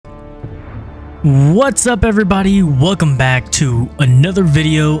What's up, everybody? Welcome back to another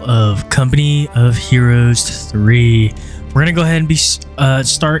video of Company of Heroes 3. We're gonna go ahead and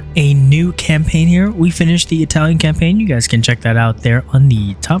start a new campaign here. We finished the Italian campaign. You guys can check that out there on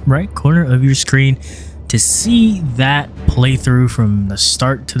the top right corner of your screen to see that playthrough from the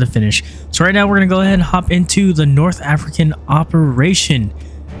start to the finish. So right now we're gonna go ahead and hop into the North African operation.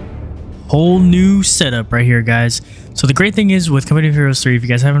 Whole new setup right here, guys. So the great thing is with Company of Heroes 3, if you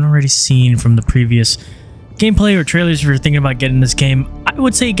guys haven't already seen from the previous gameplay or trailers, if you're thinking about getting this game, I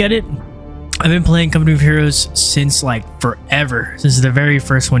would say get it. I've been playing Company of Heroes since like forever, since the very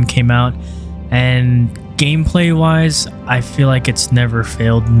first one came out, and gameplay wise I feel like it's never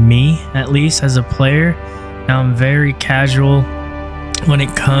failed me, at least as a player. Now I'm very casual when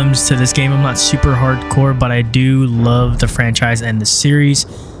it comes to this game. I'm not super hardcore, but I do love the franchise and the series.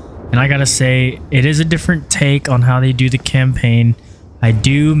 And I gotta say, it is a different take on how they do the campaign. I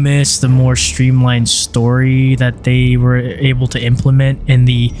do miss the more streamlined story that they were able to implement in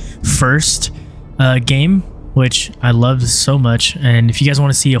the first game, which I loved so much. And if you guys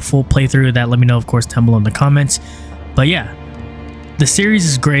want to see a full playthrough of that, let me know, of course, down below in the comments. But yeah, the series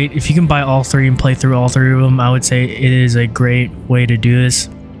is great. If you can buy all three and play through all three of them, I would say it is a great way to do this.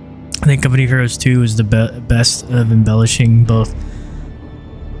 I think Company of Heroes 2 is the best of embellishing both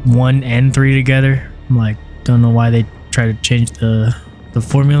 1 and 3 together. I'm like, don't know why they try to change the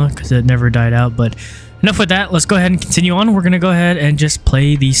formula, because it never died out. But enough with that, let's go ahead and continue on. We're gonna go ahead and just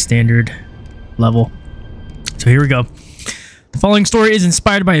play the standard level. So here we go. The following story is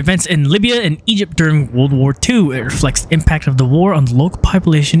inspired by events in Libya and Egypt during World War II. It reflects the impact of the war on the local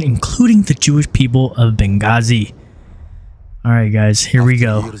population, including the Jewish people of Benghazi. All right, guys, here we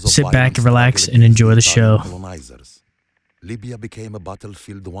go. Sit back and relax and enjoy the show. Libya became a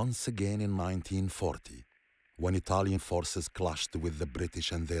battlefield once again in 1940, when Italian forces clashed with the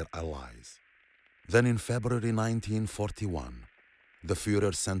British and their allies. Then in February 1941, the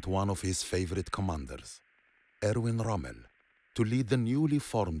Führer sent one of his favorite commanders, German Romel, to lead the newly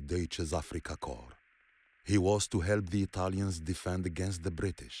formed Deutsches Afrika Corps. He was to help the Italians defend against the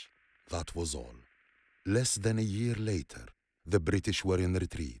British. That was all. Less than a year later, the British were in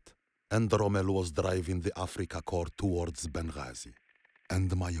retreat, and Rommel was driving the Afrika Corps towards Benghazi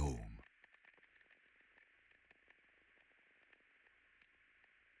and my home.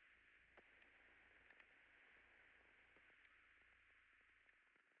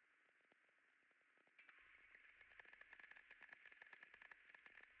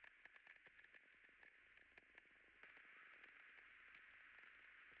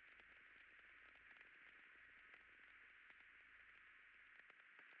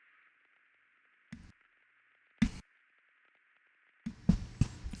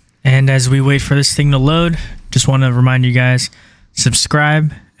 And as we wait for this thing to load, just want to remind you guys,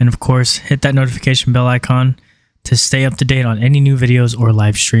 subscribe, and of course hit that notification bell icon to stay up to date on any new videos or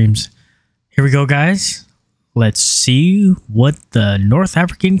live streams. Here we go, guys. Let's see what the North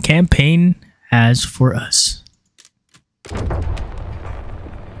African campaign has for us.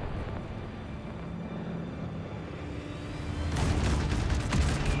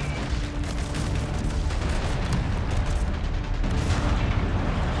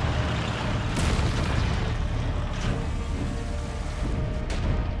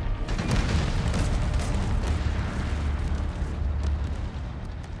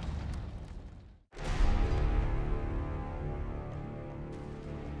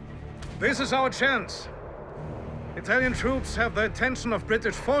 This is our chance. Italian troops have the attention of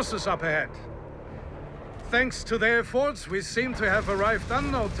British forces up ahead. Thanks to their efforts, we seem to have arrived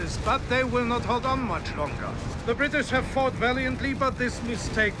unnoticed, but they will not hold on much longer. The British have fought valiantly, but this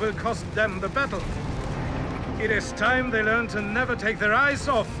mistake will cost them the battle. It is time they learn to never take their eyes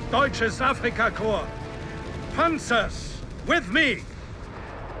off Deutsches Afrika Corps. Panzers, with me!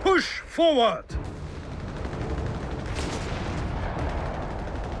 Push forward!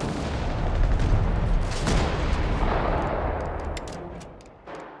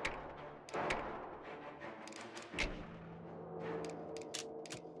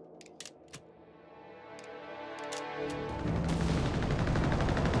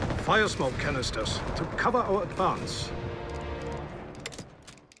 Fire smoke canisters to cover our advance.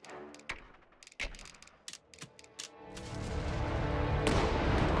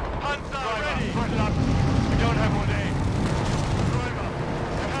 Panzer ready! Good luck. We don't have one aim. Driver,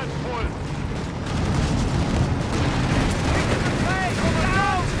 your hands full.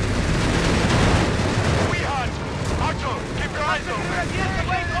 We hunt! Otto, keep your eyes open!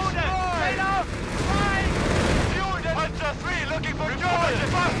 Panzer 3 looking for German!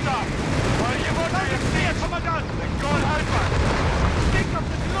 Faster! While you want to see it, Commandant! The gun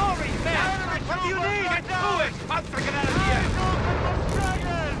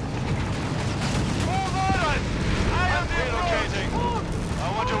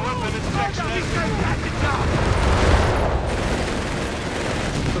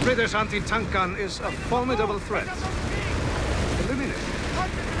British anti-tank gun is a formidable threat. Eliminate it.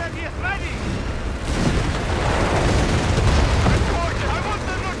 Ready! I want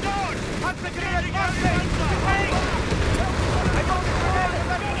them knocked down! Panzer grenade again! I don't grenade!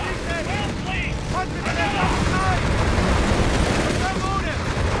 Panzer grenade outside! Don't load it!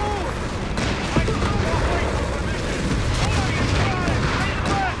 Move!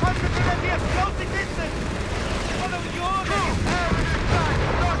 Panzer grenade here! Closing distance! Follow the order!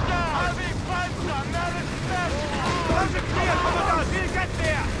 Knocked down! Heavy Panzer! Merit step! Panzer clear! Commandant! We'll get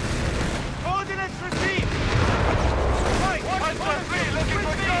there! Coordinates received! Right! Panzer 3 looking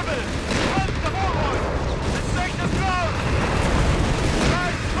for trouble! Panzer forward! The sector's ground!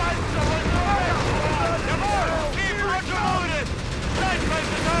 Right Panzer on the way! Come on! Keep loaded! Right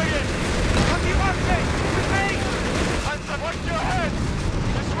Panzer target! On the update! With me! Panzer, watch your head!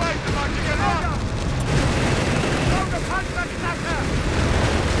 This way's about to get out! Throw the Panzer knacker!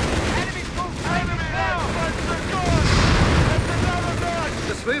 Enemy's moved! Enemy now! Panzer gone! That's another man!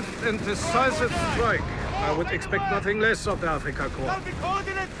 A swift and decisive strike. I would expect nothing less of the Afrika Corps.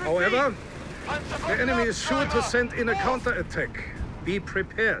 However, the enemy is sure to send in a counterattack. Be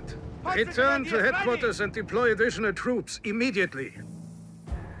prepared. Return to headquarters and deploy additional troops immediately.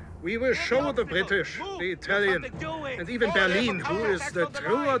 We will show the British, the Italian, and even Berlin who is the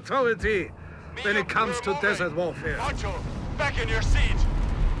true authority when it comes to desert warfare. Macho, back in your seat!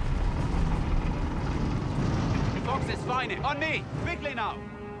 The Fox is fine. On me! Quickly now!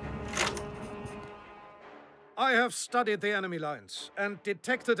 I have studied the enemy lines and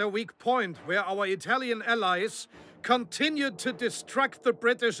detected a weak point where our Italian allies continued to distract the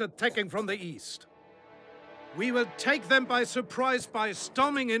British attacking from the east. We will take them by surprise by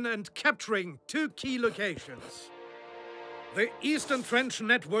storming in and capturing two key locations. The Eastern Trench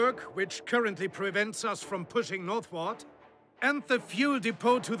network, which currently prevents us from pushing northward, and the fuel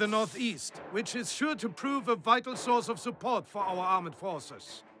depot to the northeast, which is sure to prove a vital source of support for our armed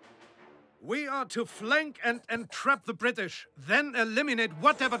forces. We are to flank and entrap the British, then eliminate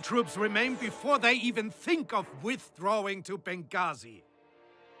whatever troops remain before they even think of withdrawing to Benghazi.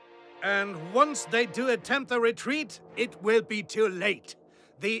 And once they do attempt a retreat, it will be too late.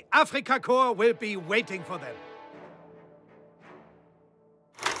 The Afrika Corps will be waiting for them.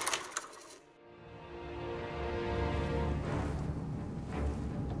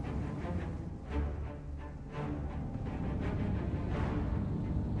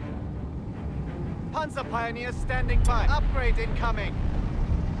 Panzer Pioneers standing by. Upgrade incoming.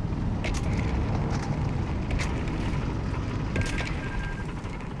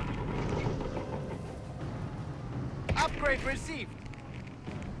 Upgrade received.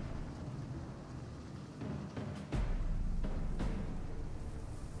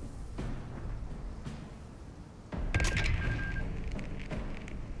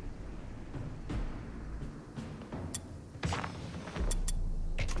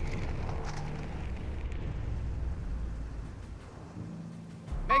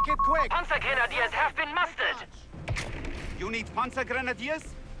 Make it quick! Panzergrenadiers have been mustered! You need Panzer Grenadiers?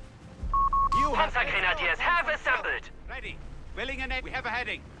 You have Panzergrenadiers have assembled! Ready. Willing and we have a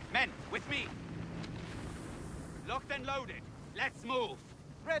heading. Men, with me. Locked and loaded. Let's move.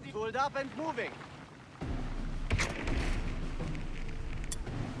 ready, pulled up and moving.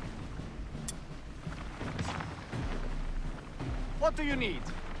 What do you need?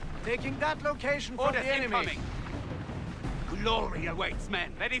 Taking that location from Orders the enemy. incoming. Glory awaits,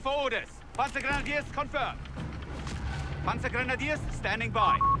 men. Ready for orders. Panzer Grenadiers confirmed. Panzer Grenadiers standing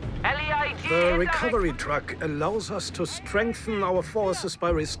by. LEIG The recovery truck allows us to strengthen our forces by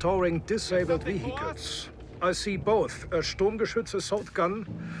restoring disabled vehicles. I see both a Sturmgeschütz assault gun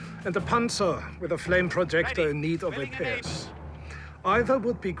and a Panzer with a flame projector in need of repairs. Either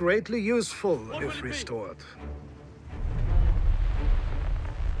would be greatly useful if restored.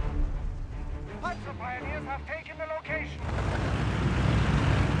 Panzer pioneers have taken the location.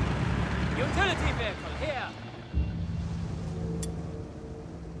 Utility vehicle, here!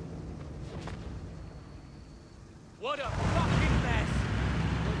 What a fucking mess!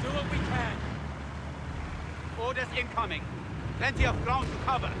 We'll do what we can. Orders incoming. Plenty of ground to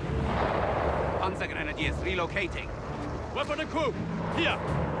cover. Panzer Grenadiers relocating. Weapon and crew, here!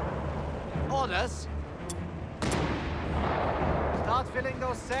 Orders. Start filling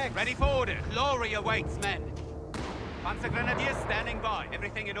those sacks. Ready for order. Glory awaits, men. Panzer Grenadiers standing by.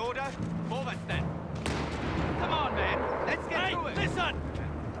 Everything in order? Forwards then. Come on, men. Let's get Hey, through it. listen!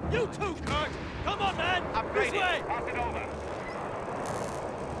 You too, Kurt! Come on, man! Upgrade This way! it. Pass it over.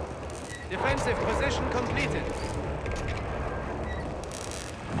 Defensive position completed.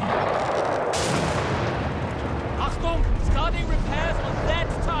 Achtung! Starting repairs on that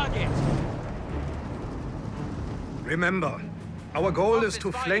target! Remember, our goal is to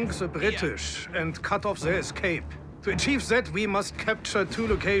flank the British and cut off their escape. To achieve that, we must capture 2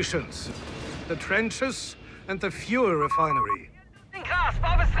 locations. The trenches and the fuel refinery. Grasp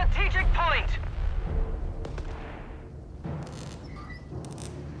of a strategic point.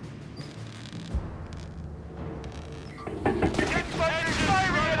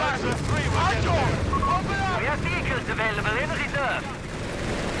 We have vehicles available in reserve.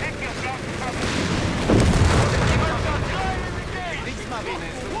 This marine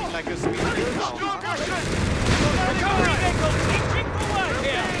is looking like a sweet girl now. Itching for work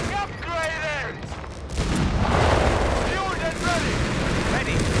here! Upgraded! Fueled and ready!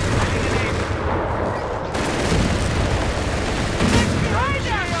 Ready. Behind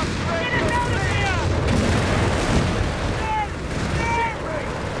us! Get us out of here!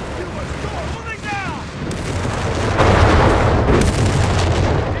 Moving now!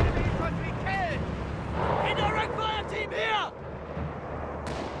 Enemy infantry killed! Indirect fire team here!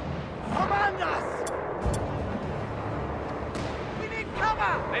 Command us! We need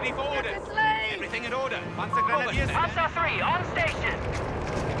cover! Ready for orders. It's late! Everything in order. Panzergrenadiers. Panzer 3 on station.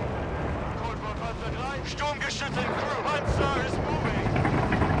 Sturmgeschütze in Crew! Panzer is moving!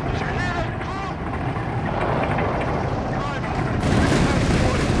 Did you hear that, Crew? Driver!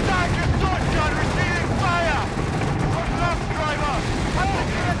 Tank and sword gun receiving fire! From left, driver!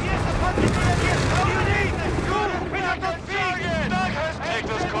 Panzergrenadiers! What do you need? Crew! Pick up the feet! Take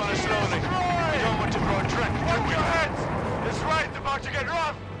those corners slowly. We don't want to draw a track. Watch your heads! This right's about to get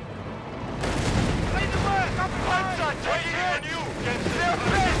rough! Play the work! Panzer, taking on you! Against their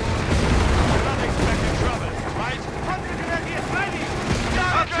face! We're not expecting trouble, right? Panzergrenadiers ready!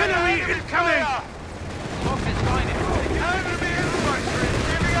 Artillery incoming! Box is fine. Enemy infantry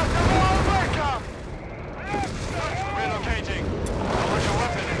giving us a warm welcome! Relocating. I want your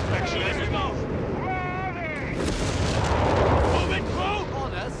weapon inspection. Moving crew!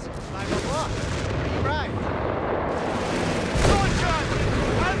 Orders? Like a what? Right. Sword gun!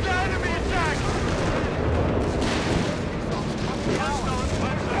 And the enemy attack!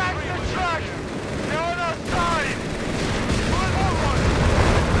 Back the track! They're on our side! Pull forward!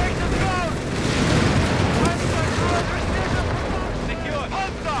 Make them down! Panzer cross receiver promotion! Secure.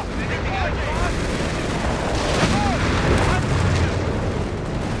 Panzer!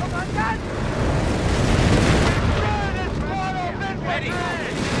 Commandant! Ready.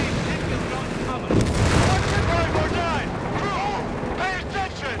 Pay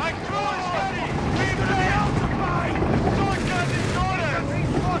attention! My crew is ready! Keep it occupied! Sword gun is ordered!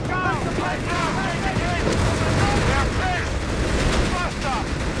 Sword gun! They are placed! Faster!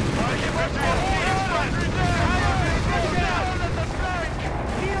 Keep it to your front! Down at the flank!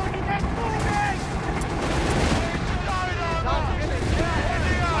 Heal the next moving!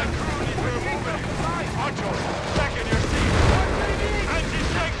 My crew needs to be moving! Archo, back in your seat!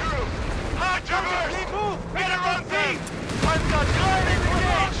 Anti-tank crew! Hard traverse! Get a run feet! I've got driving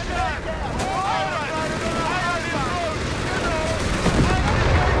engaged!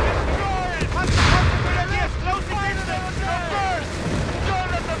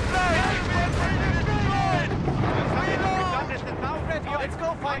 Let's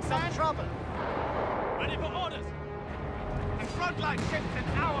go find some trouble. Ready for orders! The front line shifts in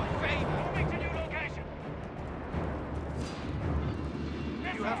our favor. Moving to new location!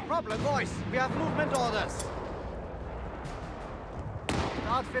 You have problem, boys. We have movement orders.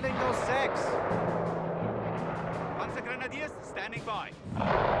 Start filling those sacks. Panzergrenadiers standing by. The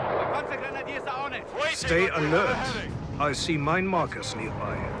Panzergrenadiers are on it. Stay alert. I see mine markers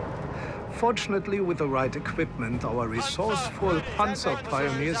nearby. Fortunately, with the right equipment, our resourceful Panzer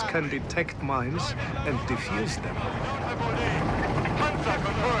pioneers can detect mines and defuse them. Panzer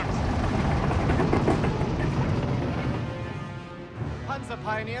confirmed. Panzer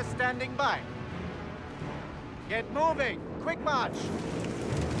pioneers standing by. Get moving. Quick march.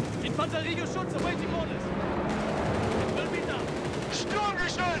 Infanteriegeschütze awaiting orders! It will be done!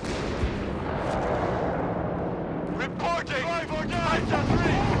 Sturmgeschütz! Reporting! Drive or die! Panzer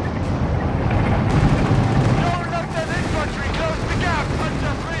 3! Don't let that infantry close the gap!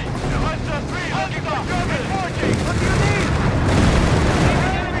 Panzer 3! Panzer 3 looking for trouble! Reporting! What do you need?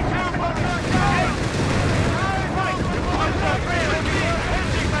 Enemy troop on your side! Panzer 3 looking for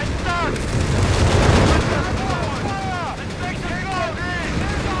hitching my start! Panzer 4! Let's make some progress!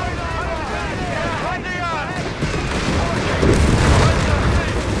 Funding on! Panzer 3!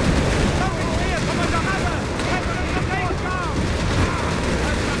 Something here! Come on, Commander! Get to the place now!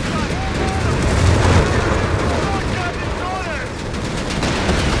 Sword gun is ordered!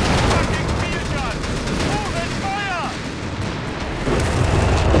 Fucking field gun! Move and fire!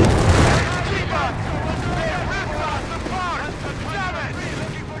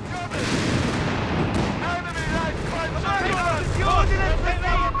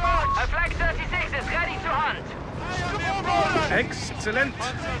 Excellent.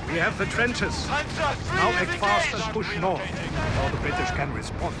 We have the trenches. Now act fast and push north, so the British can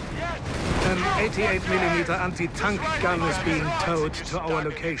respond. An 88mm anti-tank gun is being towed to our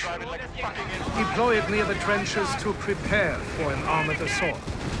location. Deploy it near the trenches to prepare for an armored assault.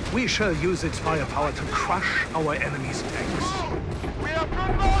 We shall use its firepower to crush our enemy's tanks. We are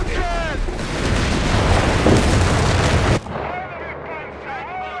promoted!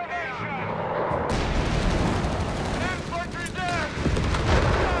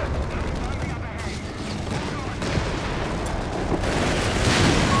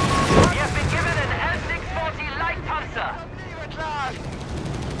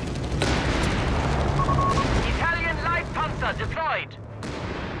 Deployed.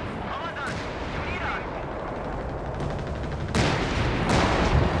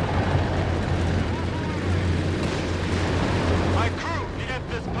 My crew, get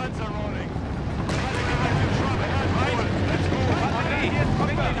this panzer rolling. Let's go.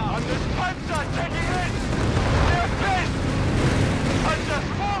 On this panzer, taking it. They're best. Panzer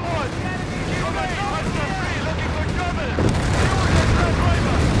forward. Panzer 3, looking for trouble. Use the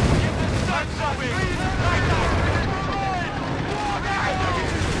driver. Give this panzer wing.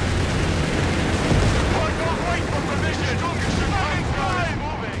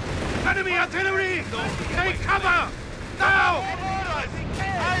 Enemy artillery! Take cover! Now!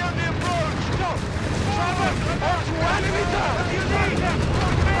 Eye on the approach! Go! Travel! Or to enemy down! What do you need?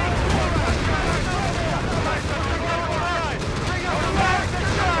 Bring up the back!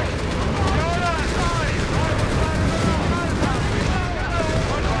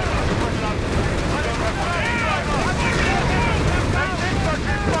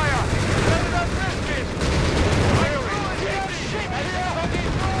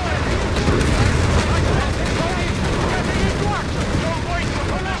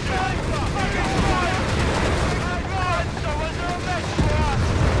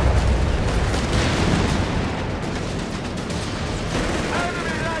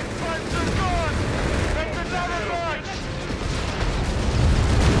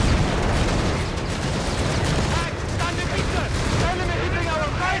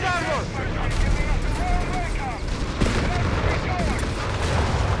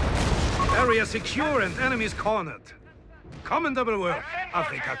 Area secure and enemies cornered. Commendable work,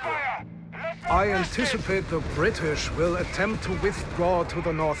 Afrika Corps. I anticipate the British will attempt to withdraw to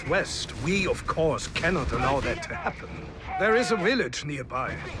the northwest. We, of course, cannot allow that to happen. There is a village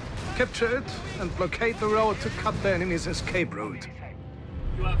nearby. Capture it and blockade the road to cut the enemy's escape route.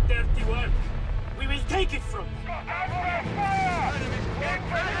 You have dirty work. We will take it from you.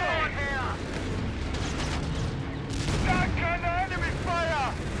 Enemy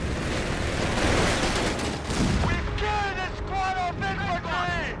fire! We've killed a squad of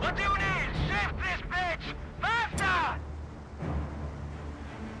infantry! What do you need? Shift this bitch! Faster!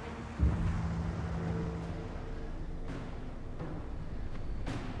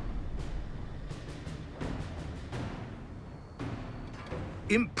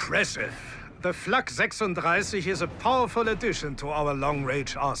 Impressive. The Flak 36 is a powerful addition to our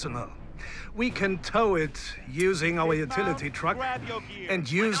long-range arsenal. We can tow it using our utility truck and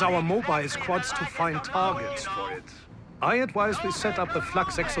use our mobile squads to find targets for it. I advise we set up the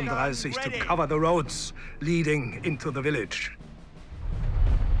Flak 36 to cover the roads leading into the village.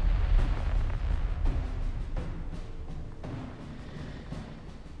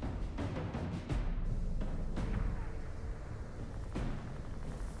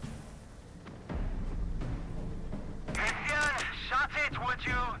 Shut it, would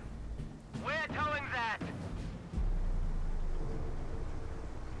you? We're towing that.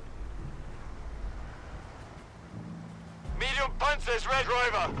 Medium panzers, Red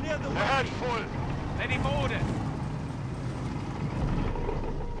Driver. Ahead full. Ready for orders.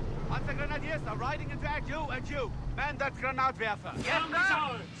 Panzer Grenadiers are riding into act. You and you. Man that Granatwerfer. Yes,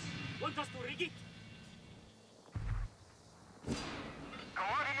 sir. Want us to rig it?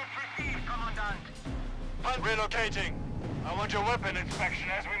 Coordinates received, Commandant. Relocating. I want your weapon inspection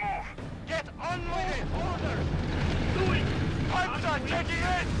as we move. Get on with it! Order! Do it! Panzer taking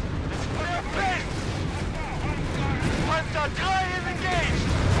it! They're faced! Panzer 3 is engaged!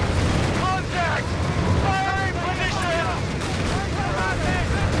 Contact! Firing position!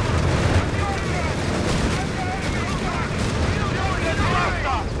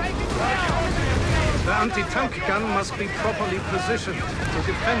 The anti-tank gun must be properly positioned to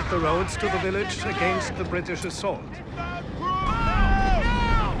defend the roads to the village against the British assault.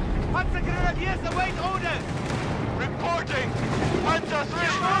 Panzer Grenadiers await orders. Reporting! Panzer 3!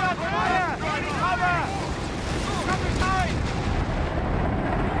 Fire! Cover! Cover side!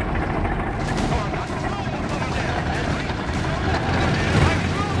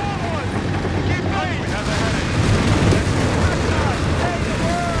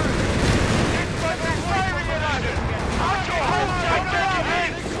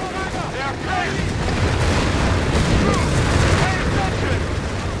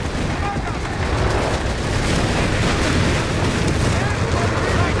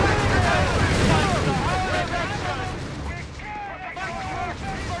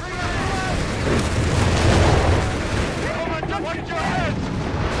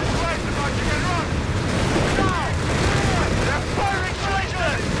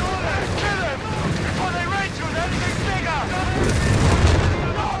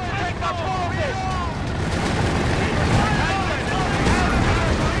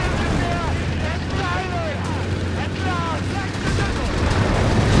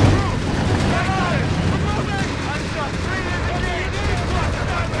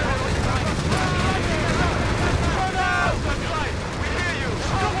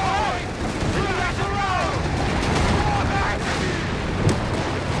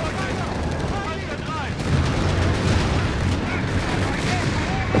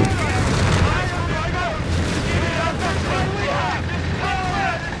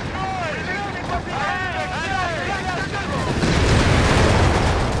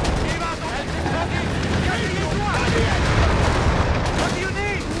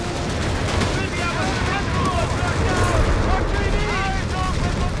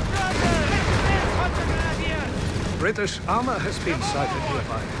 British armor has been sighted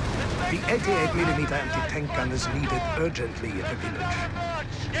nearby. The 88mm anti-tank gun is needed urgently in the village.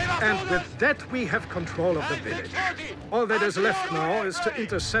 And with that, we have control of the village. All that is left now is to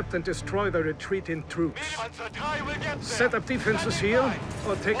intercept and destroy the retreating troops. Set up defenses here,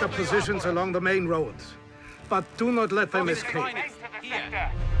 or take up positions along the main roads. But do not let them escape.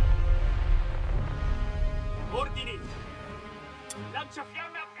 Ordinate.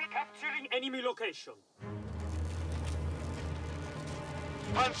 Lanciafiamme capturing enemy location.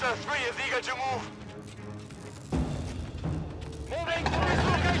 Panzer 3 is eager to move. Moving to this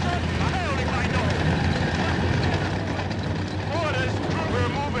location. Hell if I know. Orders.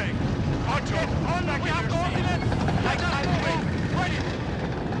 We're moving. Ocho. On the gap coordinates. Like I'm moving. Ready.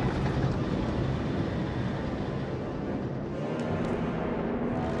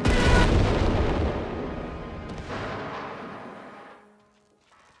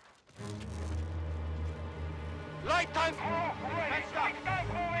 Light tank.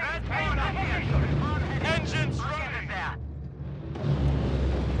 Engines running.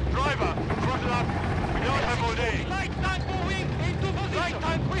 Driver, throttle up. We don't have all day. Light tank moving into position. Light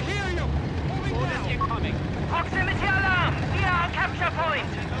tank, we hear you. Moving now. Incoming. Proximity alarm! We are on capture point!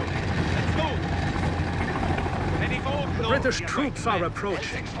 Let's go. Ready for The British troops are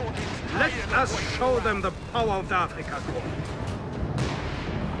approaching. Let us show them the power of the Afrika Corps.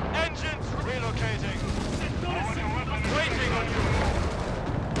 Engines relocating. Waiting on you.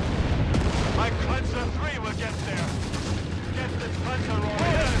 My Panzer 3 will get there. Get this Panzer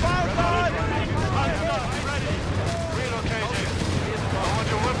rolling. Panzer ready. Relocating. I want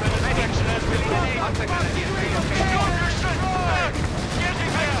your weapon inspection as we leave.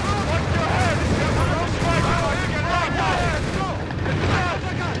 Getting there. Watch your head.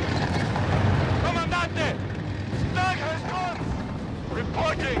 Comandante. Snag has gone.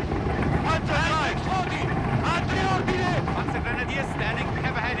 Reporting. Panzer 40. Panzer Grenadiers standing,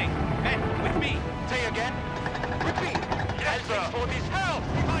 have a heading. Men, with me. Say again. Repeat. Yes, sir. For this help.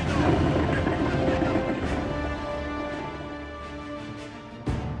 I know.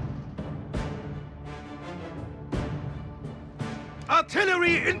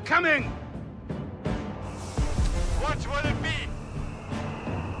 Artillery incoming! What will it be?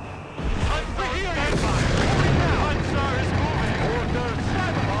 Panzer here. Panzer is moving. Order.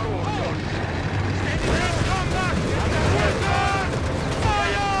 Hold. Let's come back.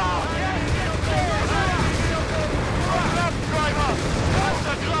 Fire! Left driver.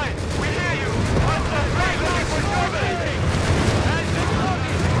 Panzer Klein. We hear you. Panzer 3 looking for Germany. And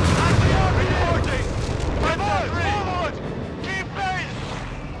reporting. Panzer 3. Forward. Keep pace.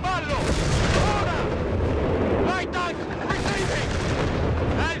 Ballo. Order. Light tank. Receiving.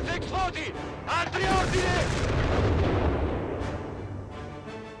 And 640. Altri ordine.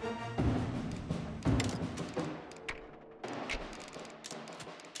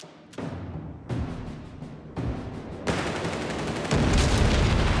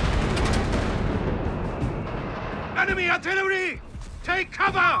 Enemy artillery! Take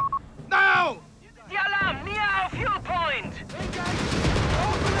cover! Now! The alarm near our fuel point!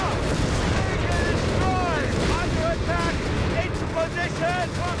 Open up! Destroy! Under attack! Into position!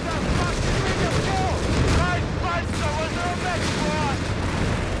 What the fuck is in your fuel? Right Panzer was no match for us!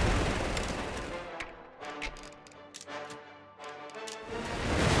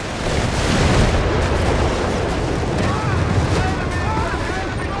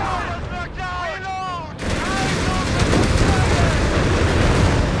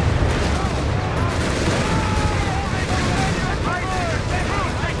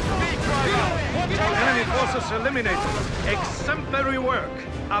 Enemy forces eliminated. Exemplary work,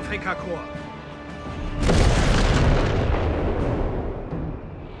 Afrika Corps.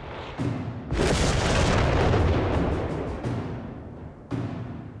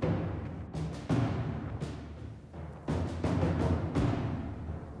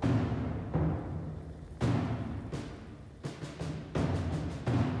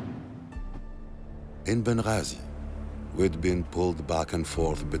 In Benghazi, we'd been pulled back and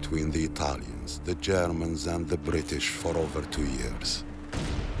forth between the Italians, the Germans, and the British for over 2 years.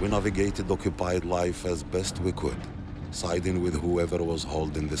 We navigated occupied life as best we could, siding with whoever was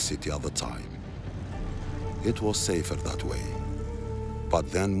holding the city at the time. It was safer that way.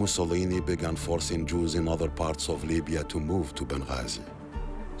 But then Mussolini began forcing Jews in other parts of Libya to move to Benghazi.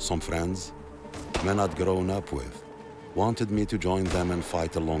 Some friends, men I'd grown up with, wanted me to join them and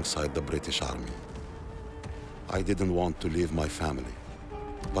fight alongside the British Army. I didn't want to leave my family,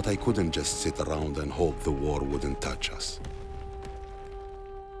 but I couldn't just sit around and hope the war wouldn't touch us.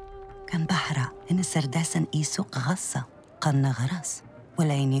 كان بحرة إن سرداسن إيسوق غصة قرن غرس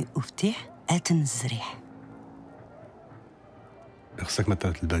وليني أفتح آتن الزريح خصك ما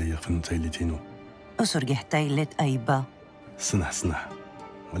تعرف البالية فن تايلي تينو أسرق حتايلت أيبا سنح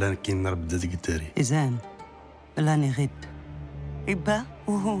ولا كاين نرب دازك التاري إذن بلاني غيب إبا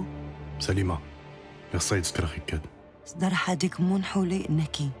وهو سليمة يخصاي تسكر خيكاد صدر حدك من حولي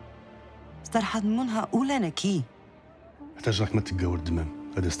إنكي صدر حد منها أولى نكي احتاج لك ما تقاور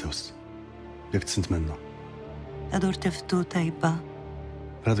الدمام هذا استوس ياك تسنتمنى أدور تفتو تايبا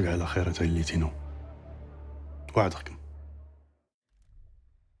رادك على خير تايلي تينو وعدكم.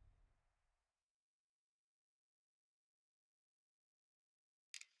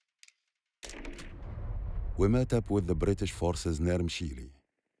 We met up with the British forces near Mshili.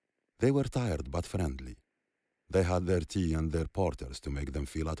 They were tired but friendly. They had their tea and their porters to make them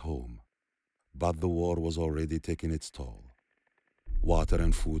feel at home. But the war was already taking its toll. Water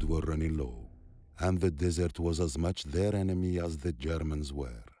and food were running low, and the desert was as much their enemy as the Germans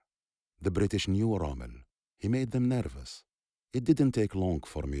were. The British knew Rommel. He made them nervous. It didn't take long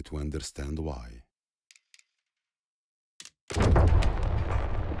for me to understand why.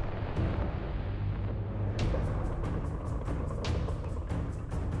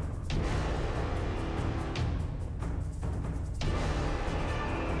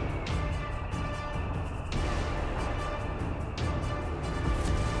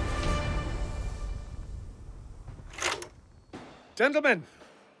 Gentlemen,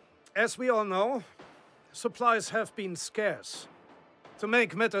 as we all know, supplies have been scarce. To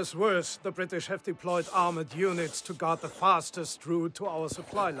make matters worse, the British have deployed armored units to guard the fastest route to our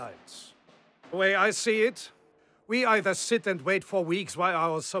supply lines. The way I see it, we either sit and wait for weeks while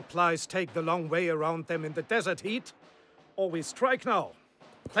our supplies take the long way around them in the desert heat, or we strike now,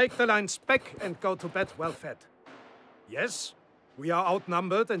 take the lines back and go to bed well-fed. Yes, we are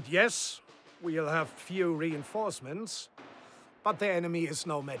outnumbered, and yes, we'll have few reinforcements, but the enemy is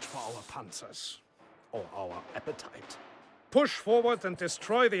no match for our panzers, or our appetite. Push forward and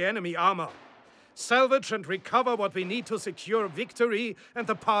destroy the enemy armor. Salvage and recover what we need to secure victory and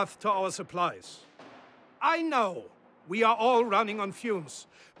the path to our supplies. I know we are all running on fumes,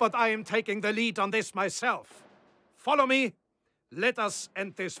 but I am taking the lead on this myself. Follow me. Let us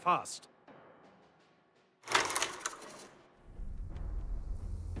end this fast.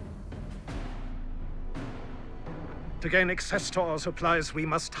 To gain access to our supplies, we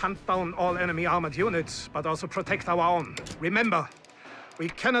must hunt down all enemy armored units, but also protect our own. Remember, we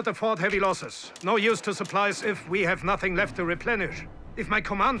cannot afford heavy losses. No use to supplies if we have nothing left to replenish. If my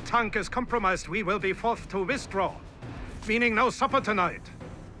command tank is compromised, we will be forced to withdraw, meaning no supper tonight.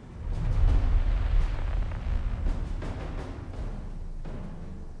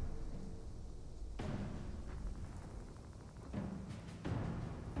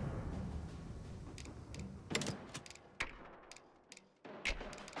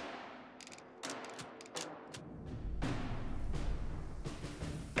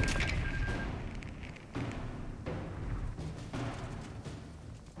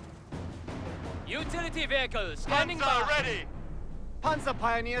 Utility vehicles standing by. Ready! Panzer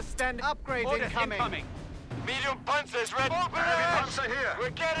pioneers stand upgrade Orders incoming. incoming. Medium panzers ready! Open Panzer here. We're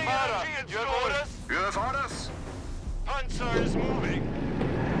getting energy and You have orders? You have orders? Panzer is moving.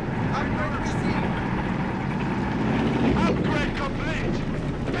 Upgrade received. Upgrade complete.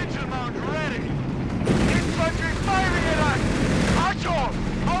 Vigil mount ready. Infantry firing at us. Archer,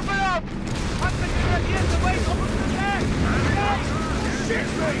 open up. Panzer grenadiers away from attack. Shit,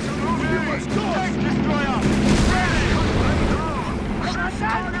 you must go. Tank destroyer ready.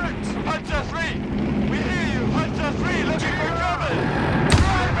 Panzer 3, we hear you. Panzer 3, looking for trouble.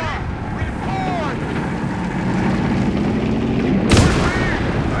 Driver, report.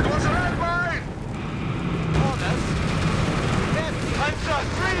 That was a landmine! Orders. Panzer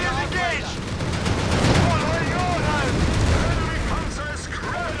 3 is engaged. Following orders. Enemy panzer is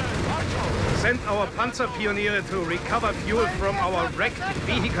crowded! Send our Panzer Pioniere to recover fuel from our wrecked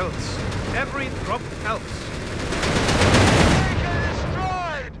vehicles. Every drop helps. Vehicle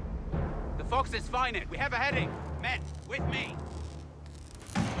destroyed. The Fox is fine. We have a heading. Men, with me.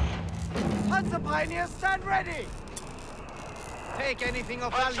 Panzer pioneers stand ready. Take anything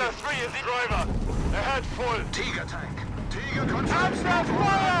of value. Panzer 3 is the driver. Ahead full. Tiger tank. Tiger Arms confirms. up,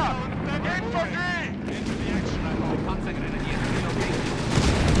 fire! Infantry! Into the action. Panzer Grenadiers relocating.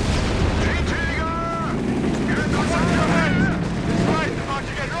 Tiger! Get Watch us your out! heads! This fight's about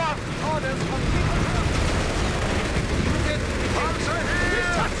to get rough! Orders from people. Panzer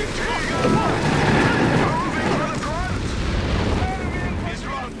here! Tiger! Moving for the front! He's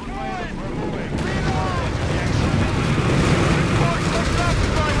round for fire. We're moving. Reload! Into the action. Report for stop,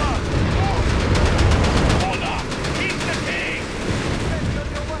 driver! Order! Keep the king!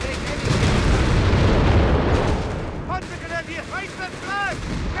 Panzer grenadiers, raise them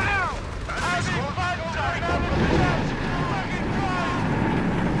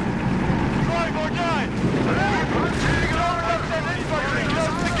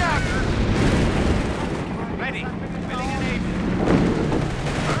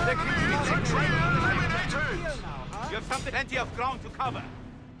ground to cover.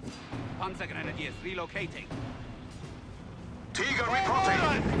 Panzer Grenadiers relocating. Tiger reporting.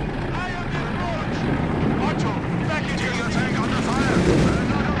 I am in approach. Otto, back in Tiger tank under fire.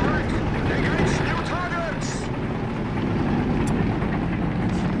 Another work. Engage new targets.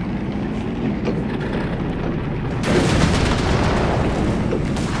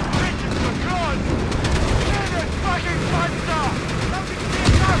 Bitches for God! Get it, fucking Panzer!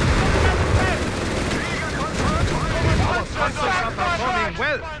 Tiger confirmed. Our Panzers are performing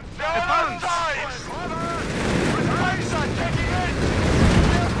well. Advance! Panzer taking in!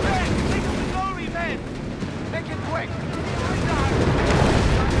 They're bent! Take up the glory, men! Make it quick!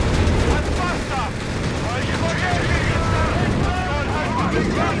 And faster! Are you forgetting?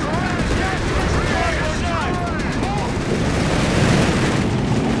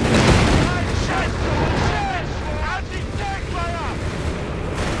 Anti-tank fire!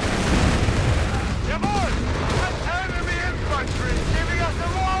 Jawohl! That's enemy infantry giving us a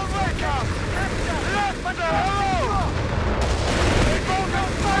wall wake-up! Left for the hole! They both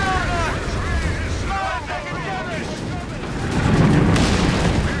have fire on us! Slow taking damage!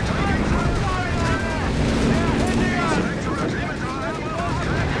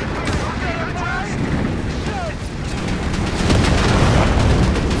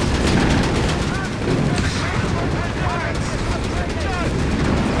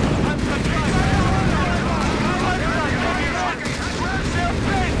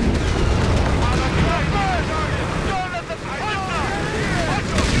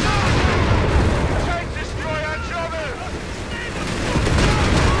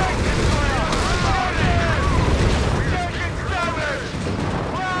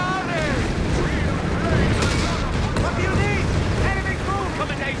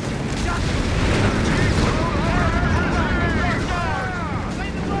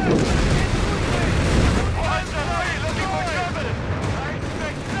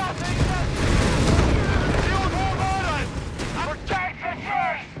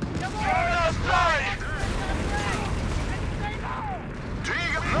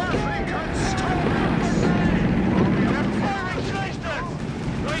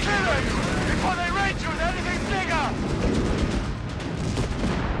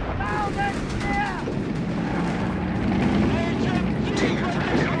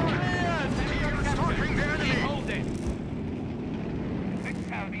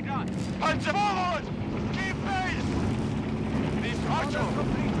 Panzer forward! Keep pace! This Otto!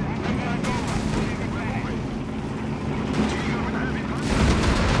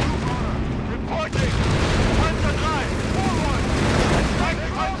 Reporting! Panzer 3! Forward!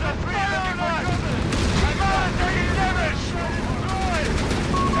 Panzer 3 Panzer taking damage!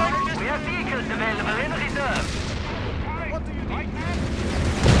 We have vehicles available in reserve. What do you need, man?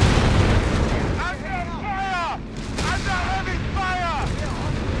 Under fire! Under heavy fire!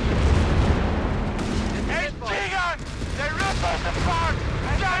 Tiger! They rip us apart!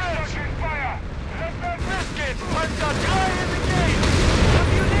 Damage! Fire! Let them risk it! Panzer 3 in the gate! What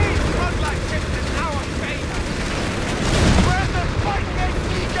do you need? Not like this in our favor! Where's the fight against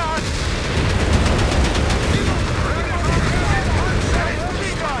Tiger?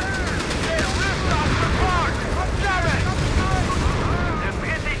 They ripped us apart! Damn it! The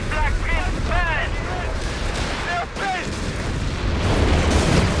British Black Prince banned. They're pissed!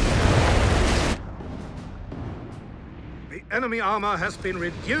 The enemy armor has been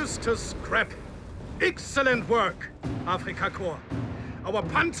reduced to scrap. Excellent work, Afrika Corps. Our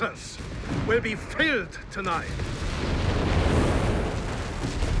Panzers will be filled tonight.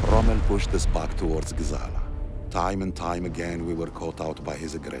 Rommel pushed us back towards Gazala. Time and time again, we were caught out by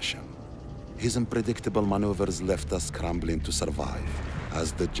his aggression. His unpredictable maneuvers left us scrambling to survive,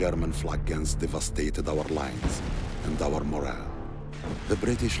 as the German flak guns devastated our lines and our morale. The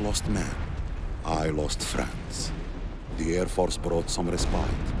British lost men. I lost friends. The Air Force brought some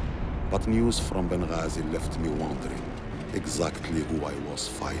respite, but news from Benghazi left me wondering exactly who I was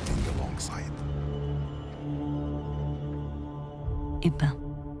fighting alongside. إبا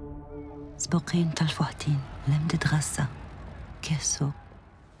سبوقين تلفوحتين لم تتغسى كيسو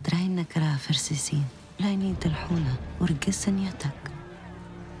دراينا كرا فرسيسين لاينين تلحونا ورقصن يتك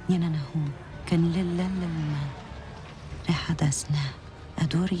يننهون كان للمان ريحة داسنا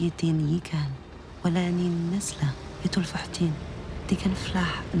أدور يتين يكان ولا نين نسلة يتلفوحتين دي كان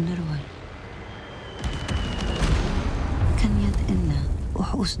فلاح النروال كان يد إنا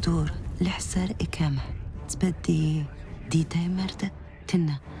وحوس دور لحسار إكامة تبدي دي تايمرد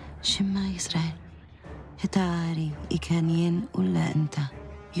تنا شما إسرائيل هتاري إكانيين ولا أنت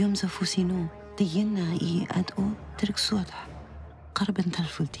يوم زفوسينو دينا إي أدقو ترك صوتح قرب انت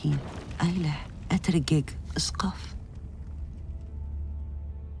الفلتين أيلح أترقق اسقف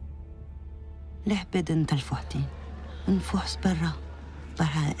لحبد انت الفوحتين نفوحس برا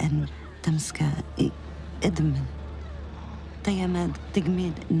ان تمسكا ادمن تيماد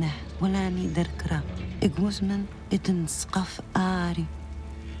تجميد نه ولاني دركرا اجوزمن اتنسقف آري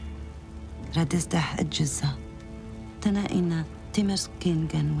ردزدح الجزا تنائنا تمسكين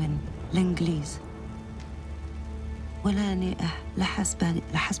جنون الانجليز ولاني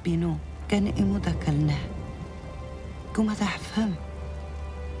لحسبينو كان إمودا كالنه كما تحفهم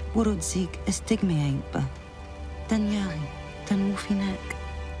ورود زيك استجمي عيبا تنياغي تنوفيناك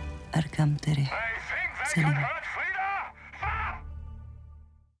أركم تريح سلام.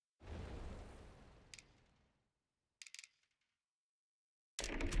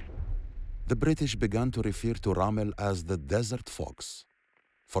 The British began to refer to Rommel as the Desert Fox.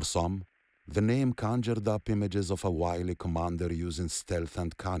 For some, the name conjured up images of a wily commander using stealth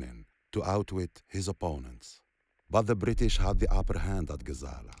and cunning to outwit his opponents. But the British had the upper hand at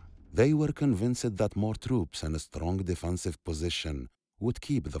Gazala. They were convinced that more troops and a strong defensive position would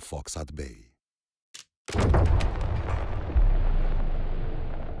keep the Fox at bay.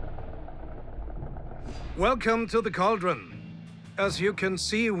 Welcome to the Cauldron. As you can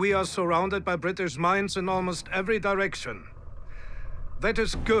see, we are surrounded by British mines in almost every direction. That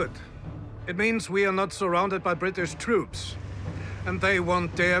is good. It means we are not surrounded by British troops, and they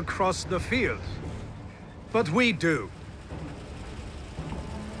won't dare cross the field. But we do.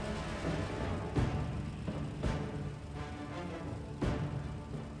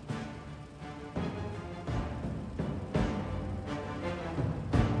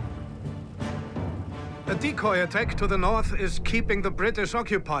 A decoy attack to the north is keeping the British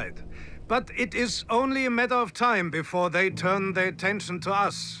occupied, but it is only a matter of time before they turn their attention to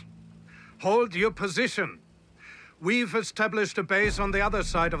us. Hold your position. We've established a base on the other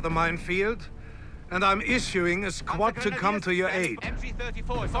side of the minefield, and I'm issuing a squad to come to your aid.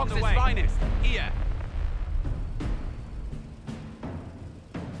 MG-34 is on the way. Finest, here.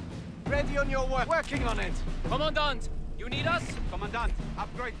 Ready on your work. Working on it. Commandant, you need us? Commandant,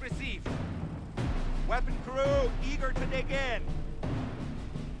 upgrade received. Weapon crew, eager to dig in.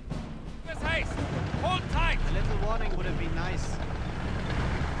 Miss Haste, hold tight. A little warning would have been nice.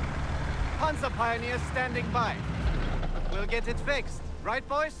 Panzer Pioneers standing by. We'll get it fixed. Right,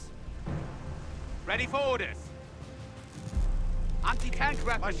 boys? Ready for orders. Anti-tank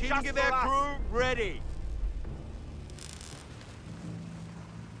weapon Machine just gun for us. crew, ready.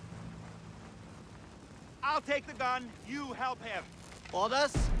 I'll take the gun, you help him.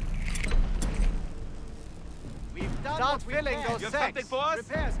 Orders? We've done Start filling those You have sacks. something for us?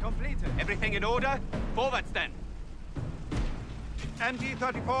 Repairs completed. Everything in order? Forwards then.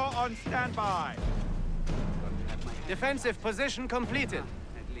 MG-34 on standby. Defensive position completed.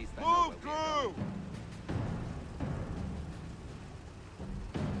 At least I know Move, where we are crew!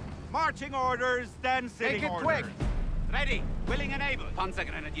 Marching orders, then sitting Make it orders. quick. going. Ready. Willing and able. Panzer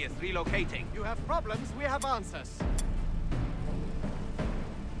Grenadiers relocating. You have problems, we have answers.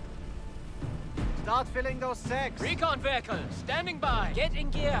 Start filling those sacks. Recon vehicle, standing by. Get in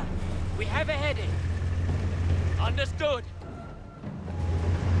gear. We have a heading. Understood.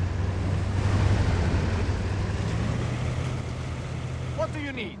 What do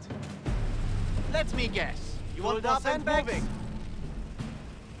you need? Let me guess. You want more sandbags?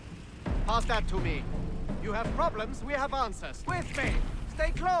 Pass that to me. You have problems, we have answers. With me.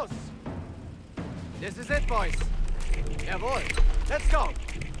 Stay close. This is it, boys. Jawohl. Let's go.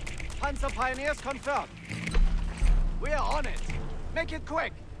 Panzer Pioneers confirmed. We are on it. Make it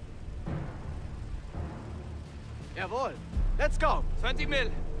quick. Jawohl. Let's go. 20 mil.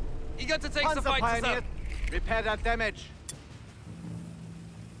 Eager to take the Panzer fight to Pioneers. some. Repair that damage.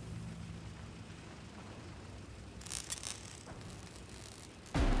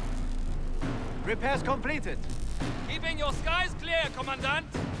 Repairs completed. Keeping your skies clear, Commandant.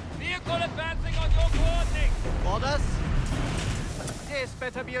 Vehicle advancing on your coordinates. Orders? This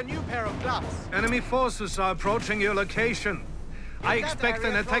better be a new pair of gloves. Enemy forces are approaching your location. I that expect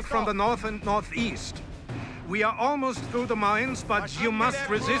an area attack closed from off. the north and northeast. We are almost through the mines, but you must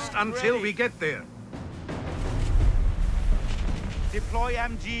resist until we get there. Deploy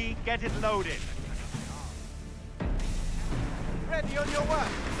MG, get it loaded. Ready on your work.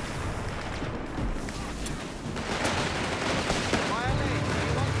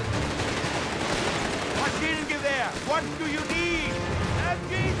 Machine gun there, what do you need?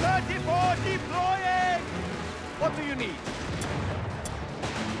 MG-34 deploying! What do you need?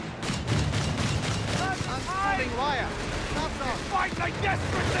 Unspooling wire. That's on. Fight like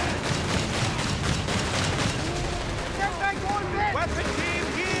desperate men! Get back one bit! Weapon team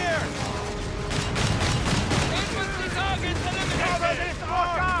here! Infantry targets eliminated. Cover this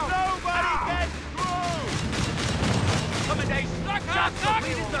arm! Nobody gets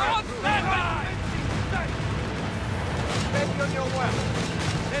Steady on your work.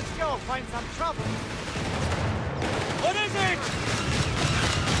 Let's go find some trouble. What is it?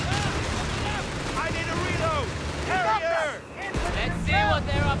 I need a reload. Carrier! Let's see what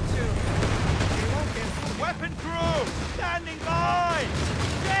they're up to. Weapon crew! Standing by!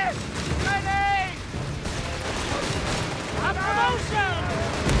 Yes! Ready! A promotion!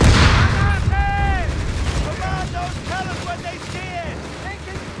 Commandos, tell us when they see it!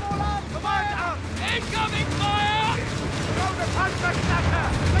 Taking full on! Commander! Incoming fire! Throw the Panzerknacker!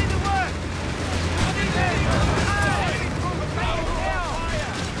 Say the word!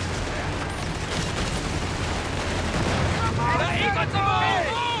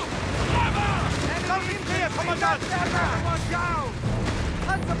 Something clear, Commandant! One down!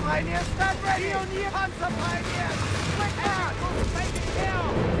 Panzer Pioneers, stand ready! Panzer Pioneers! Quick out! Take it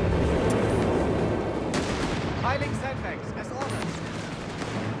down! Piling sandbags, as ordered.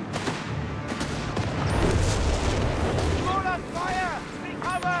 Roll on fire!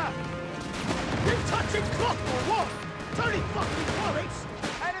 Cover! You're touching clock or what? It's only fucking Forest!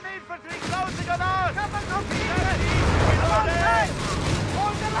 Enemy infantry closing on us! Cover complete!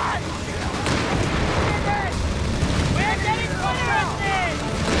 Hold the line! We're getting fired!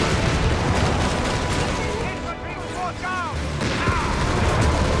 Infantry squad down!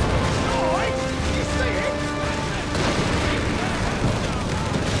 You see it?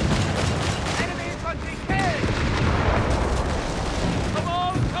 Enemy infantry killed! Come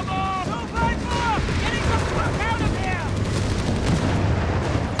on! 254! Getting the fuck out of here!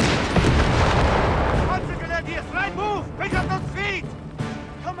 Panzer Grenadiers, right move! Pick up those feet!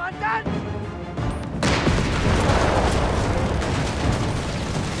 Commandant!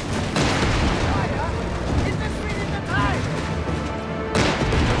 Fire! Is this really the time?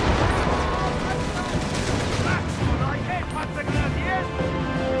 That's what I hate, Panzer Grenadiers!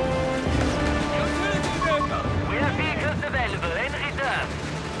 Utility vehicle! We have vehicles available in reserve.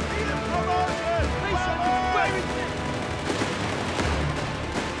 Promotion! Station is where is it?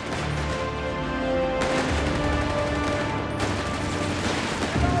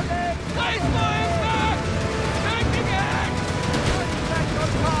 Waste fire back! Taking it! Back on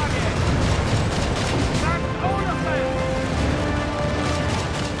target! Back all of them!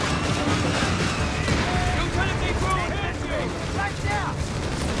 Utility crew hit you! Right there!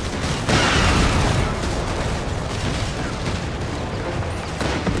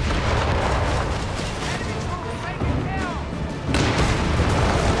 Enemy crew taken down!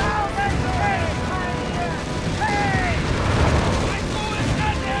 Down and away! Hey! My crew is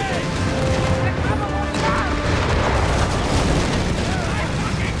standing! The cover was down! I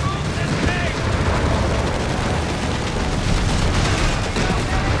fucking move this thing!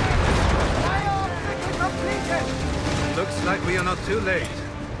 Fire mission completed! Looks like we are not too late.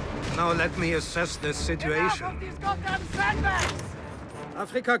 Now let me assess this Enough situation. of these goddamn sandbags!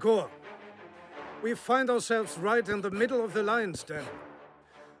 Afrika Corps. We find ourselves right in the middle of the lion's den.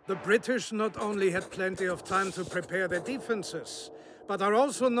 The British not only had plenty of time to prepare their defenses, but are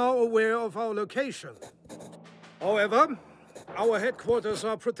also now aware of our location. However, our headquarters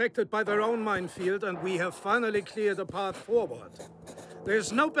are protected by their own minefield, and we have finally cleared a path forward.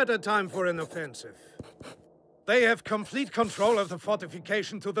 There's no better time for an offensive. They have complete control of the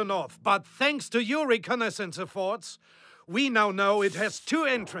fortification to the north, but thanks to your reconnaissance efforts, we now know it has 2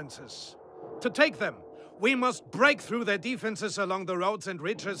 entrances. To take them, we must break through their defenses along the roads and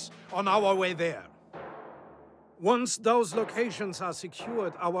ridges on our way there. Once those locations are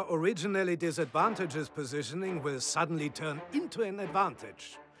secured, our originally disadvantageous positioning will suddenly turn into an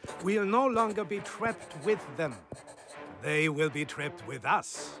advantage. We'll no longer be trapped with them. They will be trapped with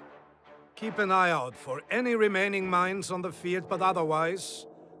us. Keep an eye out for any remaining mines on the field, but otherwise,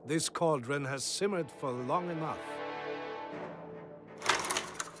 this cauldron has simmered for long enough.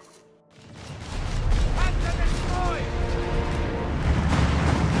 Panzer destroyed!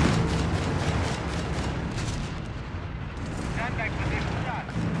 Sandbag position shot.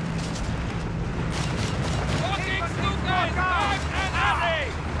 Fucking Stukas! Back and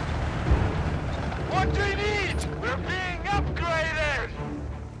alley! What do you need? We're being upgraded!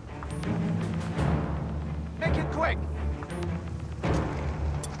 Make it quick!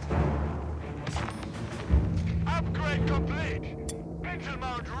 Upgrade complete! Engine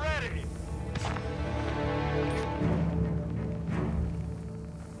mount ready!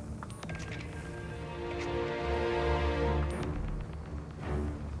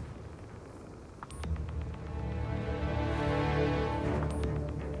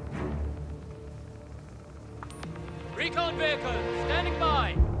 Recon vehicle, standing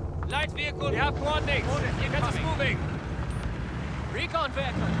by. Light vehicle, we have coordinates. Get us moving. Recon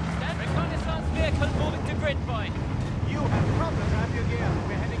vehicle. Stand reconnaissance vehicle moving to grid point. You have problems. Grab your gear.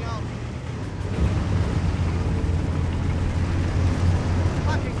 We're heading out.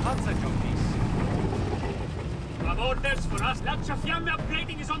 Fucking Panzer junkies. Orders for us. Lanciafiamme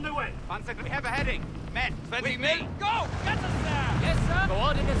upgrading is on the way. Panzer, we have a heading. Men, 20 mil. Go! Get us there! Yes, sir.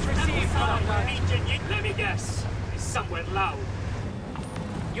 Coordinates received, Commander. Let me guess. It's somewhere loud.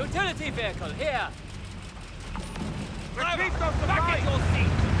 Utility vehicle, here. Retreat off the Back at your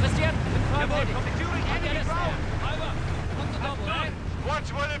seat. Christian, confirm heading. Commandeering Get enemy us there. ground. Over. On the double, eh? What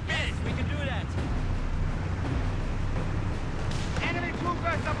will it be? We can do that. Enemy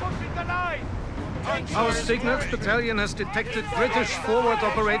troopers are pushing the line. Our Signals Battalion has detected British forward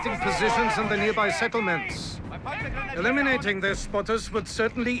operating positions in the nearby settlements. Eliminating their spotters would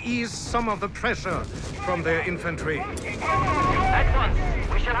certainly ease some of the pressure from their infantry. At once.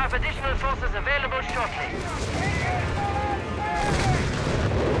 We shall have additional forces available shortly.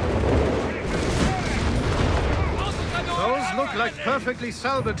 Those look like perfectly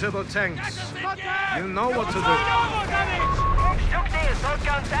salvageable tanks. You know what to do. Stuxnet assault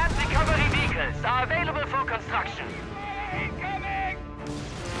guns and recovery vehicles are available for construction. Incoming!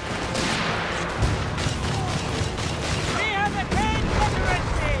 We have a paid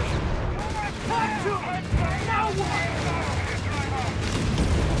competency! Now what?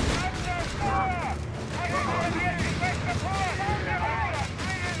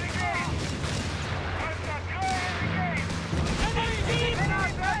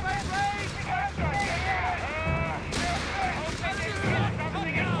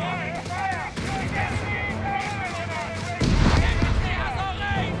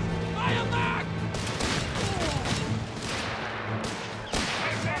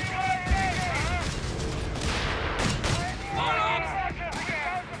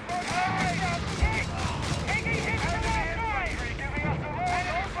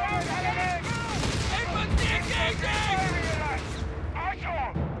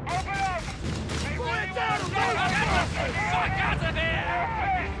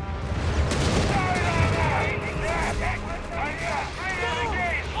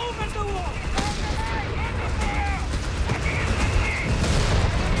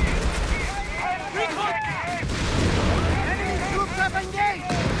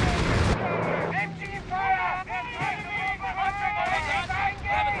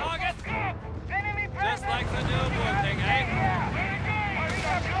 Just like the Nürburgring thing, eh?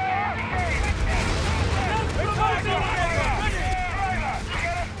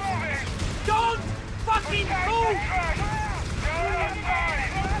 Don't fucking move!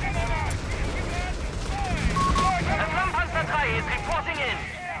 The Panzer 3 is reporting in.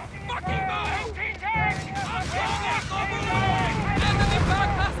 Fucking move! Enemy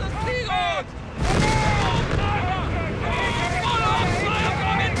Bergkasses Tirot!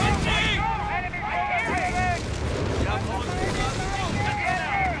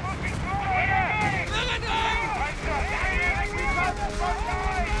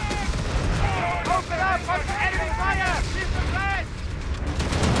 Open up! Enemy fire! Keep the flag!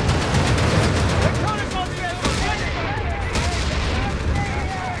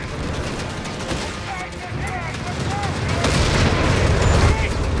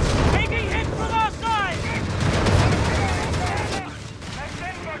 Taking hit from our side!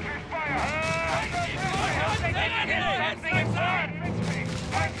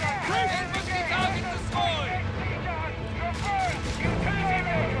 Infantry target destroyed!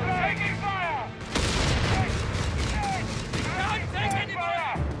 Can't take any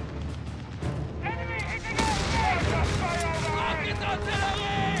more! Rocket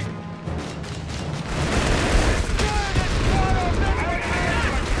artillery!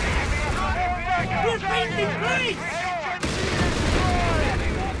 Repeating, please!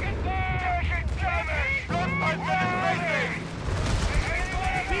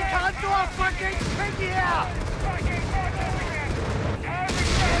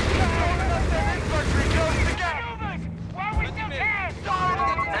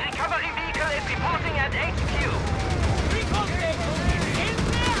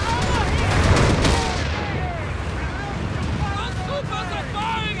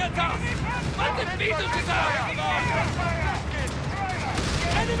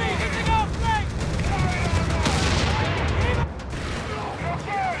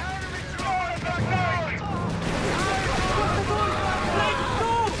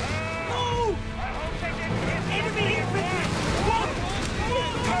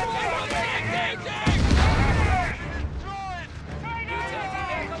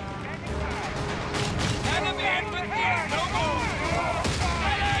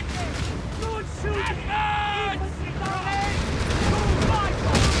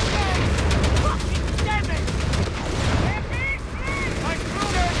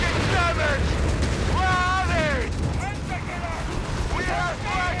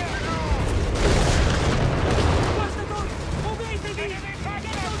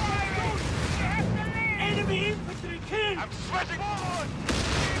 sweating forward!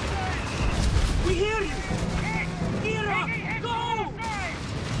 We hear you! Gear up! Go!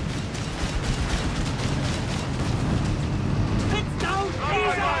 Heads down!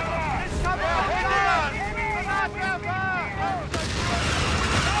 Ease up! It's coming!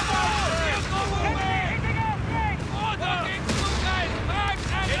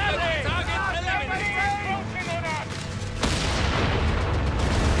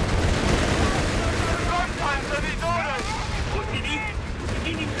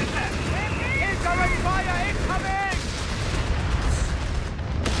 Incoming fire! Incoming!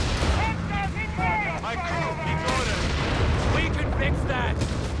 My crew needs orders. We can fix that!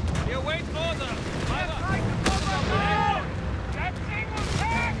 You wait order! That thing will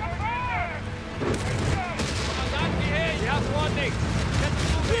take apart! Commandant, we hear you have warning!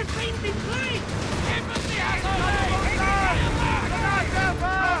 We're painting clean! Give us the asshole!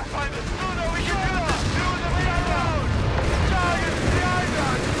 Find the sooner we can do it! Do the payload! Giants behind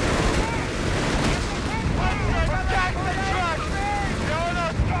us! Attack the truck! You're on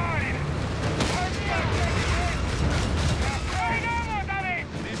our side!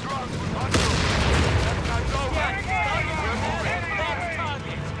 These rounds will not go. That time's over. We're moving. Next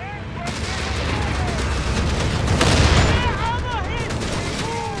target!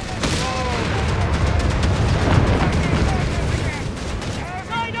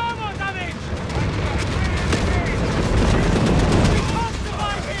 Side armor damage!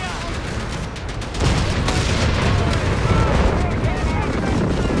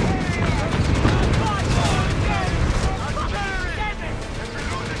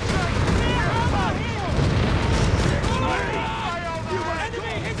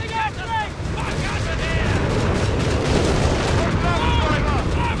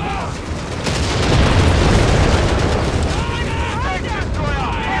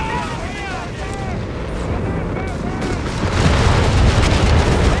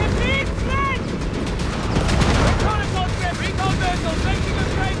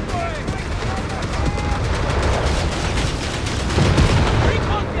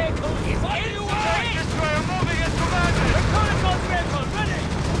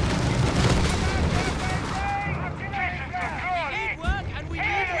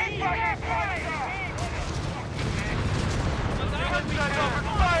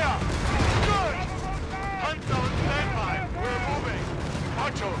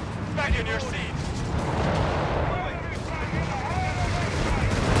 Back in your seats!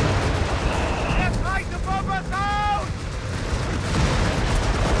 Let's fight the bombers out!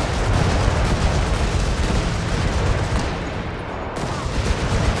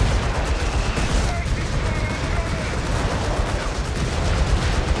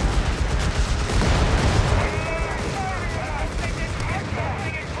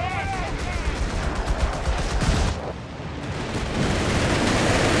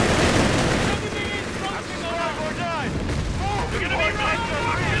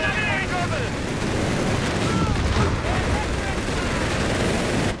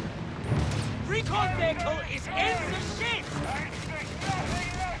 Recon vehicle is in the ship!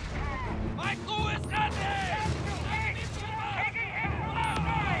 My crew is landing!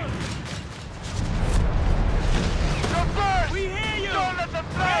 You're first! We hear you! Don't let them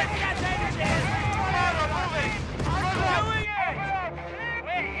back! Come on, we're moving! Good luck!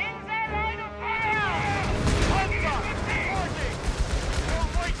 We're in the line of fire! Hunter! Working! We'll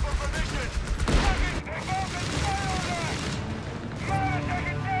wait for permission!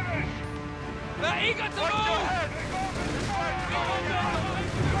 We're eager to Watch your move! head!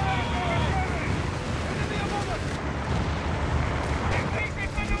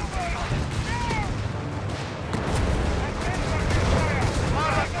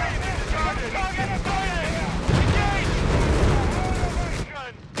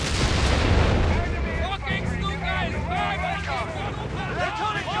 Walking through guys! They're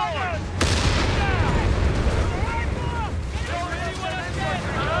turning yours!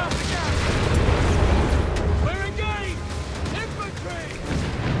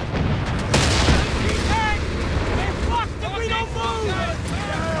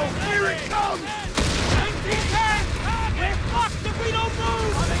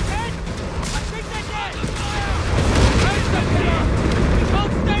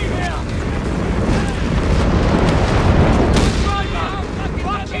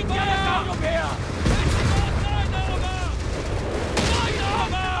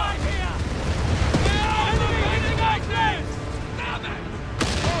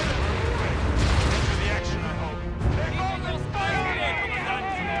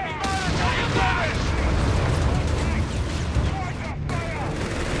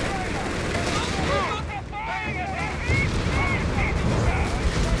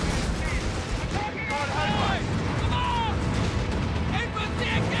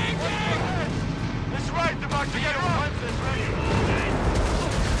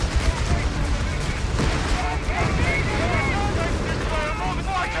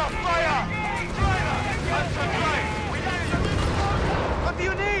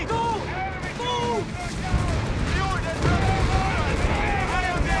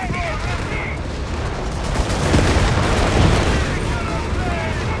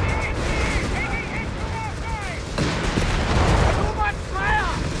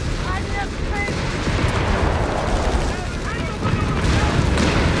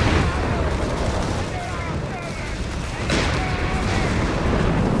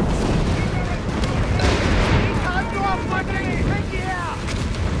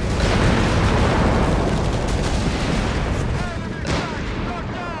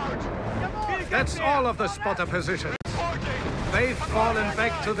 That's all of the spotter positions. They've fallen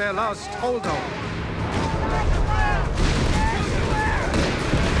back to their last holdout.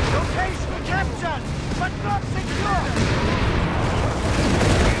 Location captured, but not secure.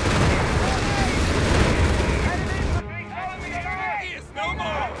 No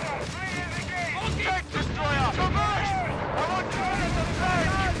more! Tank destroyer! Traverse! I want to run at the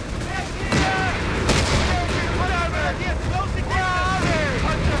tank! Whatever! Explosive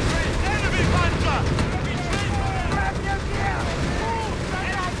Panzer 3! Enemy Panzer! Retreat! Grab your gear! Move!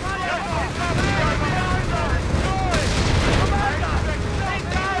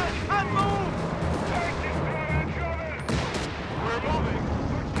 We're moving!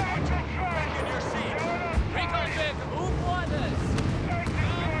 Back in your seat! Recon vehicle, move orders.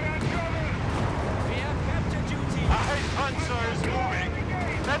 We have capture duty. A hate Panzer is moving!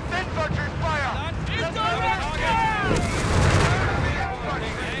 That's infantry fire! It's direct fire!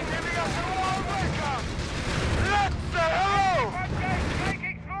 Giving us a warm welcome! Let's say hello!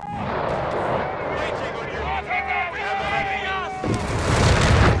 Waiting on you! We have an enemy!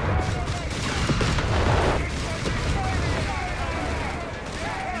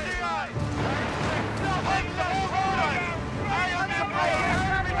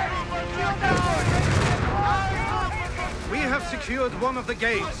 We have secured one of the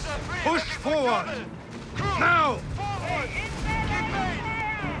gates. Push forward. Now! Forward! Keep pace!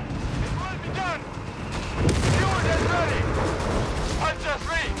 It will be done! Fuel is ready! Panzer 3!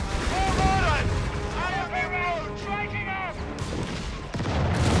 Move orders! IMD road! Striking up!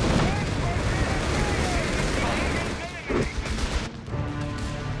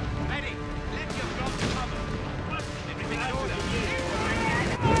 Ready. Let your drop cover. Everything in order.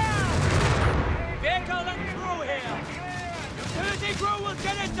 Vehicle and crew here! Utility crew will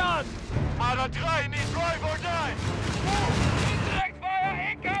get it done! Ada 3 needs drive or die! Move! Indirect fire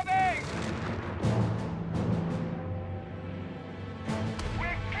incoming!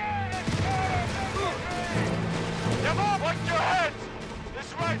 Jawohl! Watch your heads! This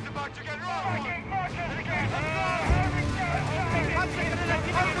right's about to get wrong!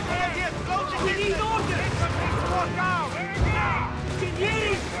 We need orders!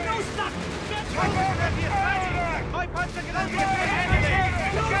 Genieri! No stop! Get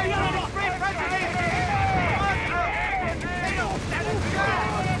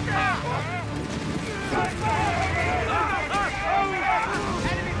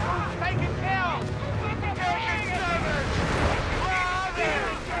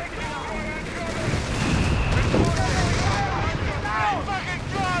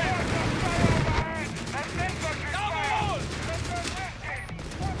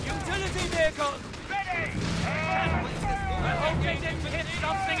utility vehicles! I hope they didn't hit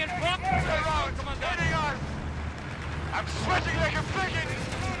something in front. Heading on! I'm sweating like a pig!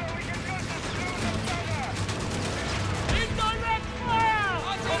 Indirect fire!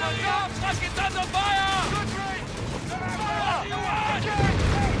 Commandant, truck is under fire! Good rate! What do you want?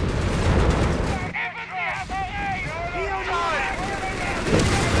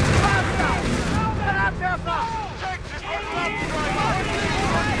 Take this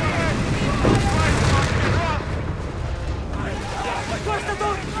Across the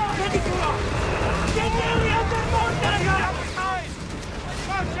boat! Ready to rock! Genieri under mortar!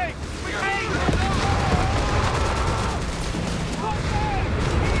 Marching! We aim!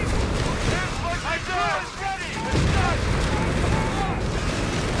 Panzer is ready! It's done!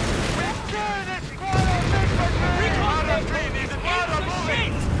 We've killed this squad of infantry! Ada 3 needs an order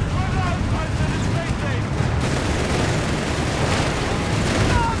moving! Good luck, Panzer is waiting!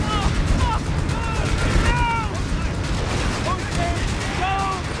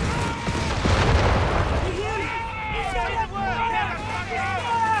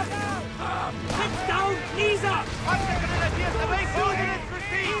 Sit down! Knees up!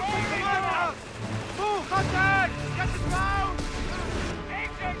 Contact! Get it down!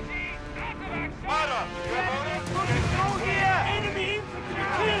 Ada, you have orders? Enemy infantry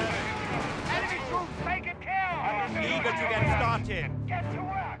killed! Enemy troops taken care of! Eager to get started! Get to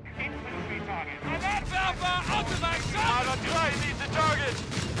work! Infantry target! Werfer, out of action! Ada 3 needs the target!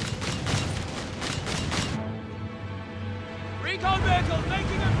 Recon vehicle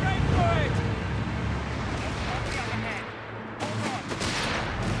making a break for it!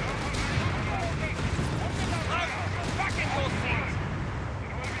 Back in your seats!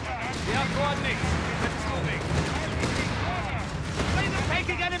 We have coordinates. Let's moving.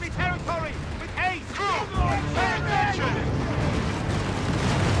 Taking enemy territory! With haste! Crew! Pay attention!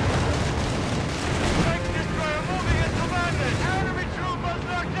 Tank destroyer moving and commanded! Enemy troopers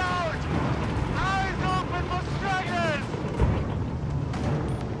knocked out! Eyes open for stragglers!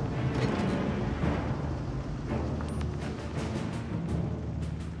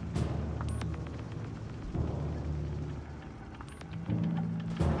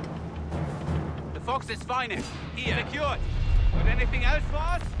 Fox's finest. Here. Secured. Got anything else for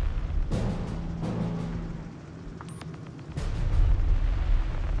us?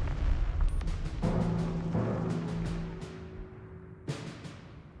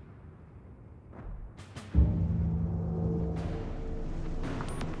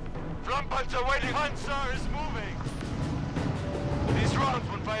 Frontpanzer waiting. Panzer is moving. These rounds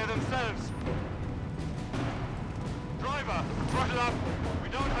will fire themselves. Driver, throttle up. We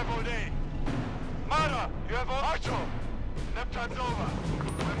don't have all day. Mara, you have all... Archo! Neptune's over.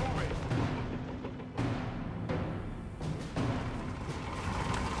 We're moving.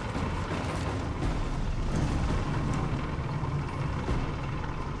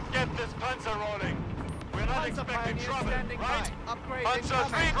 Get this Panzer rolling. We're not expecting trouble, right? Panzer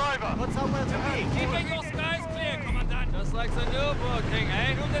 3 driver! What's up with me? Keeping your skies clear, Commandant. Just like the Nürburgring,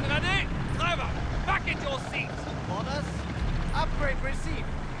 eh? Unten ready? Driver, back in your seats. Orders. Upgrade received.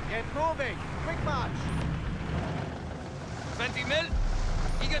 Get moving. Quick march. 20 mil.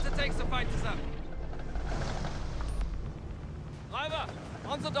 Eager to take the fight to them. Driver,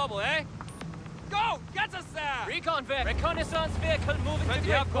 on the double, eh? Go! Get us there! Recon vehicle. Reconnaissance vehicle moving to We grid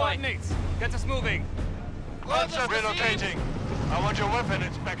have point. coordinates. Get us moving. Panzer relocating. I want your weapon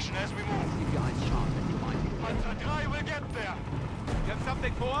inspection as we move. Panzer 3 will get there. You have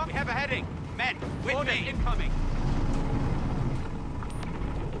something for? We have a heading. Men, with Orders me. incoming.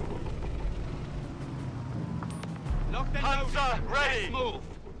 Locked and loaded. Panzer ready. Let's move.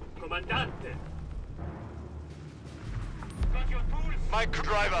 Comandante. Mike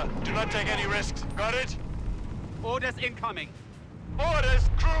driver, do not take any risks. Got it? Orders incoming. Orders,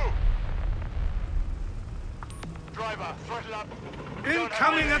 crew! Driver, throttle up. We don't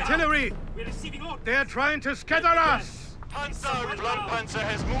have Incoming any- artillery! We're receiving orders. They're trying to scatter us! Panzer, Blunt Panzer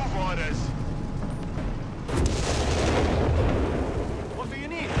has move orders. What do you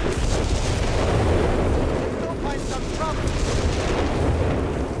need? Let's go find some trouble.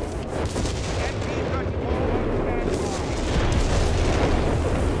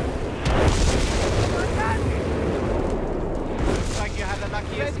 Looks like you had a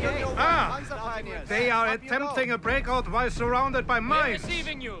lucky escape. Ah! Panzer They are Up you go. attempting a breakout while surrounded by We're mines.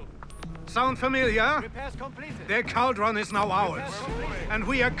 receiving you. Sound familiar? Repairs completed. Their cauldron is now ours. And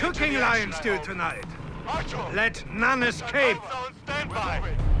we are cooking lion stew tonight. Archo! Let none escape. Panzer on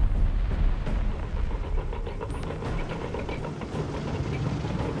standby.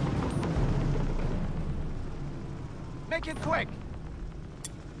 Make it quick.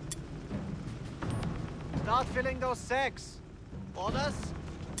 Start filling those sacks. Orders?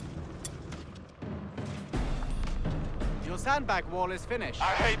 Your sandbag wall is finished.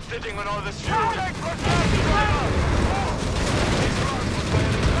 I hate sitting on all this fuel.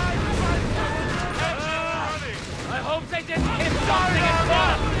 I hope they didn't hit something as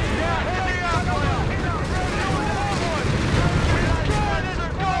well.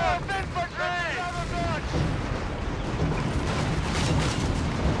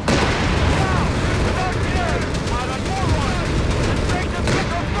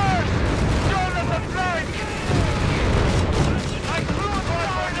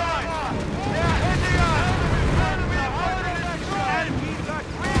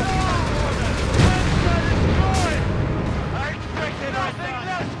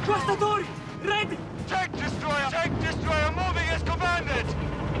 Cross the door! Ready! Tank destroyer moving as commanded!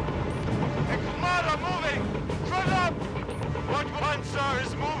 Armada moving! Front up! What Panzer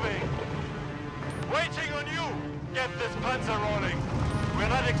is moving? Waiting on you! Get this Panzer rolling! We're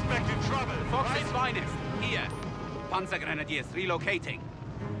not expecting trouble, Fox's finest. Here. Panzer Grenadiers relocating.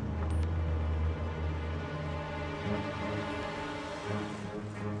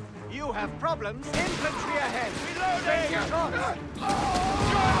 You have problems. Infantry ahead. Reloading!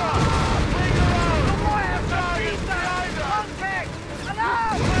 Contact!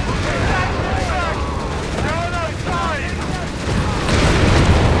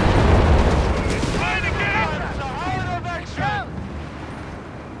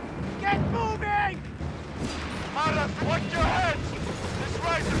 Get moving! Mara, watch your head! This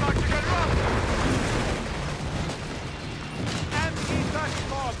right's about to get rough!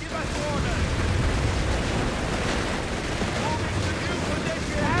 MT-34, give us orders! Moving to new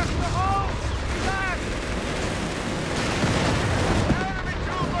position! Have to hold! Back! Enemy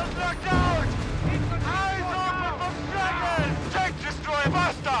troopers knocked out! Eyes open for stragglers! Tank destroy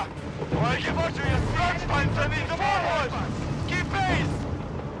faster! While you watch your front Panzer needs a warhorse! Keep pace!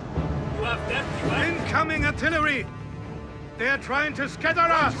 You have left, right? Incoming artillery! They're trying to scatter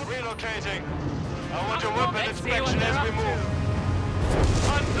us! Relocating. I want your weapon Let's see what inspection they're as we up move.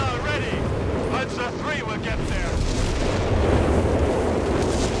 Panzer ready! Panzer 3 will get there.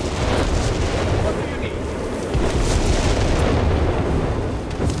 What do you need?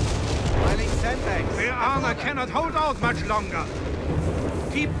 Piling sandbags. The armor cannot hold out much longer.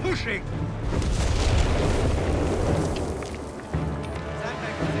 Keep pushing.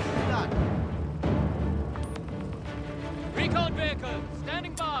 Sandbag position done. Recon vehicle,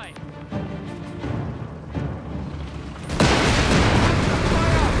 standing by.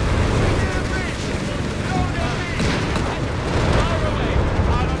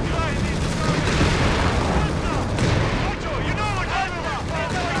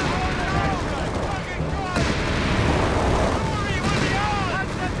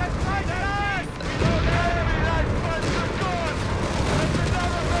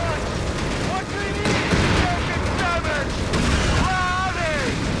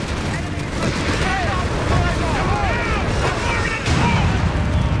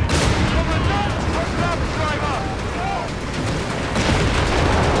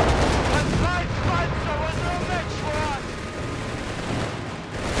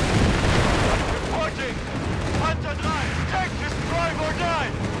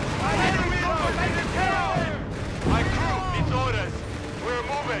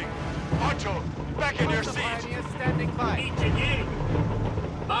 Standing by. Engineer!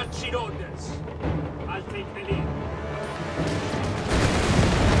 Marching orders. I'll take the lead.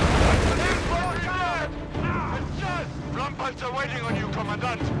 Frontpanzer waiting on you,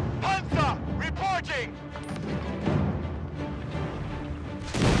 Commandant! Panzer! Reporting!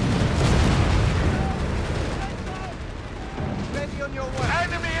 Ready on your way.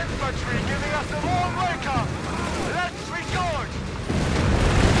 Enemy infantry giving us a warm welcome! Let's recharge!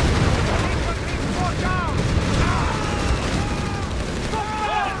 Infantry squad down.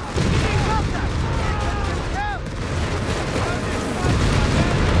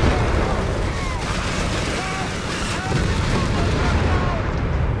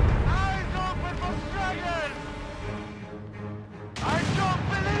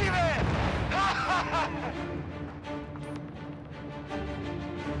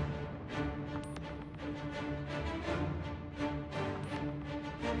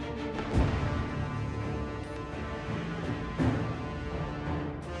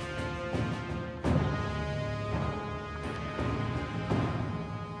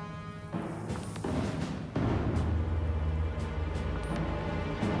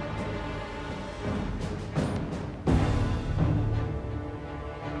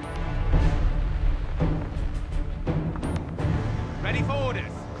 Ready for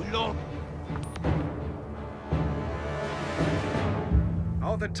orders.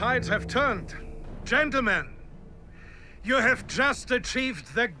 How the tides have turned. Gentlemen, you have just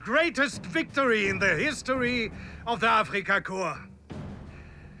achieved the greatest victory in the history of the Afrika Korps.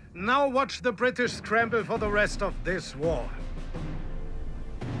 Now watch the British scramble for the rest of this war.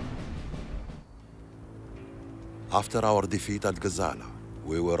 After our defeat at Gazala,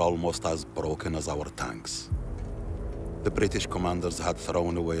 we were almost as broken as our tanks. The British commanders had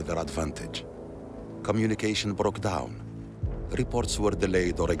thrown away their advantage. Communication broke down. Reports were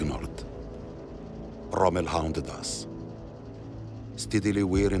delayed or ignored. Rommel hounded us, steadily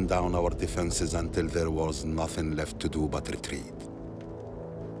wearing down our defenses until there was nothing left to do but retreat.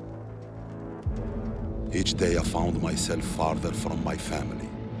 Each day I found myself farther from my family.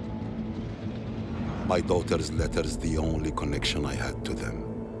 My daughter's letters the only connection I had to them.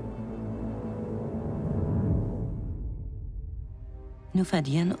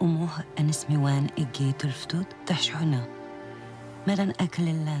 نفاديان أموه أن اسمي وان إجيت الفتوت تحشونا مرن أكل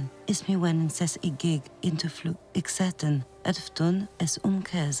اللان اسمي وان نساس إجيج إنتفلو إكساتن أدفتون أس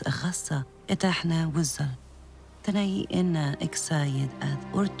أمكاز أخصة إتاحنا وزل تناي إنا إكسايد أد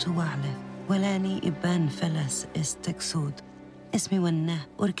أرتو وعلف ولاني إبان فلس استكسود اسمي وانه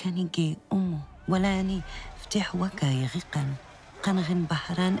أركاني جي أمو ولاني فتح وكاي غيقن قنغن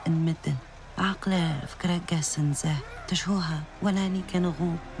بحران انمدن عقلة فكرة جاسن زه تشوها ولاني كان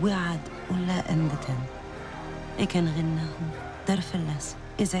غو وعد ولا اندتن إكن غناهم درفلس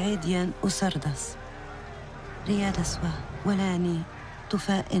إزعيديان وسردس ريادة سوا ولاني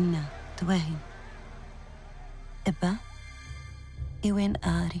تفائنا تواهي إبا إيوين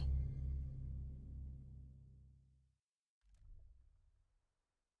آري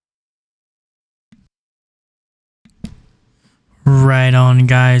Right on,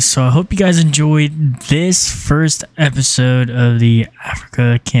 guys. So I hope you guys enjoyed this first episode of the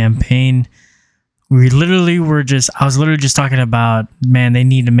Africa campaign. I was literally just talking about, man, they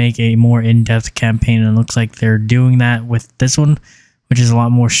need to make a more in-depth campaign, and it looks like they're doing that with this one, which is a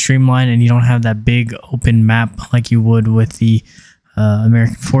lot more streamlined, and you don't have that big open map like you would with the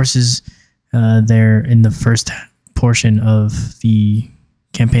American forces there in the first portion of the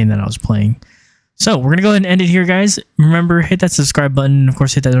campaign that I was playing. So we're gonna go ahead and end it here, guys. Remember, hit that subscribe button, and of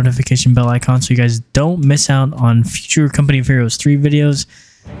course hit that notification bell icon so you guys don't miss out on future Company of Heroes 3 videos.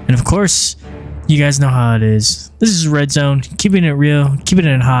 And of course, you guys know how it is. This is Red Zone, keeping it real, keeping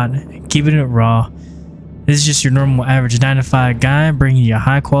it hot, keeping it raw. This is just your normal average 9 to 5 guy bringing you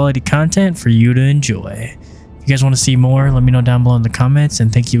high quality content for you to enjoy. If you guys want to see more, let me know down below in the comments,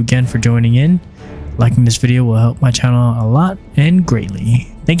 and thank you again for joining in. Liking this video will help my channel a lot and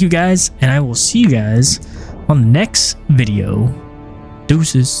greatly. Thank you guys, and I will see you guys on the next video.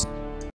 Deuces.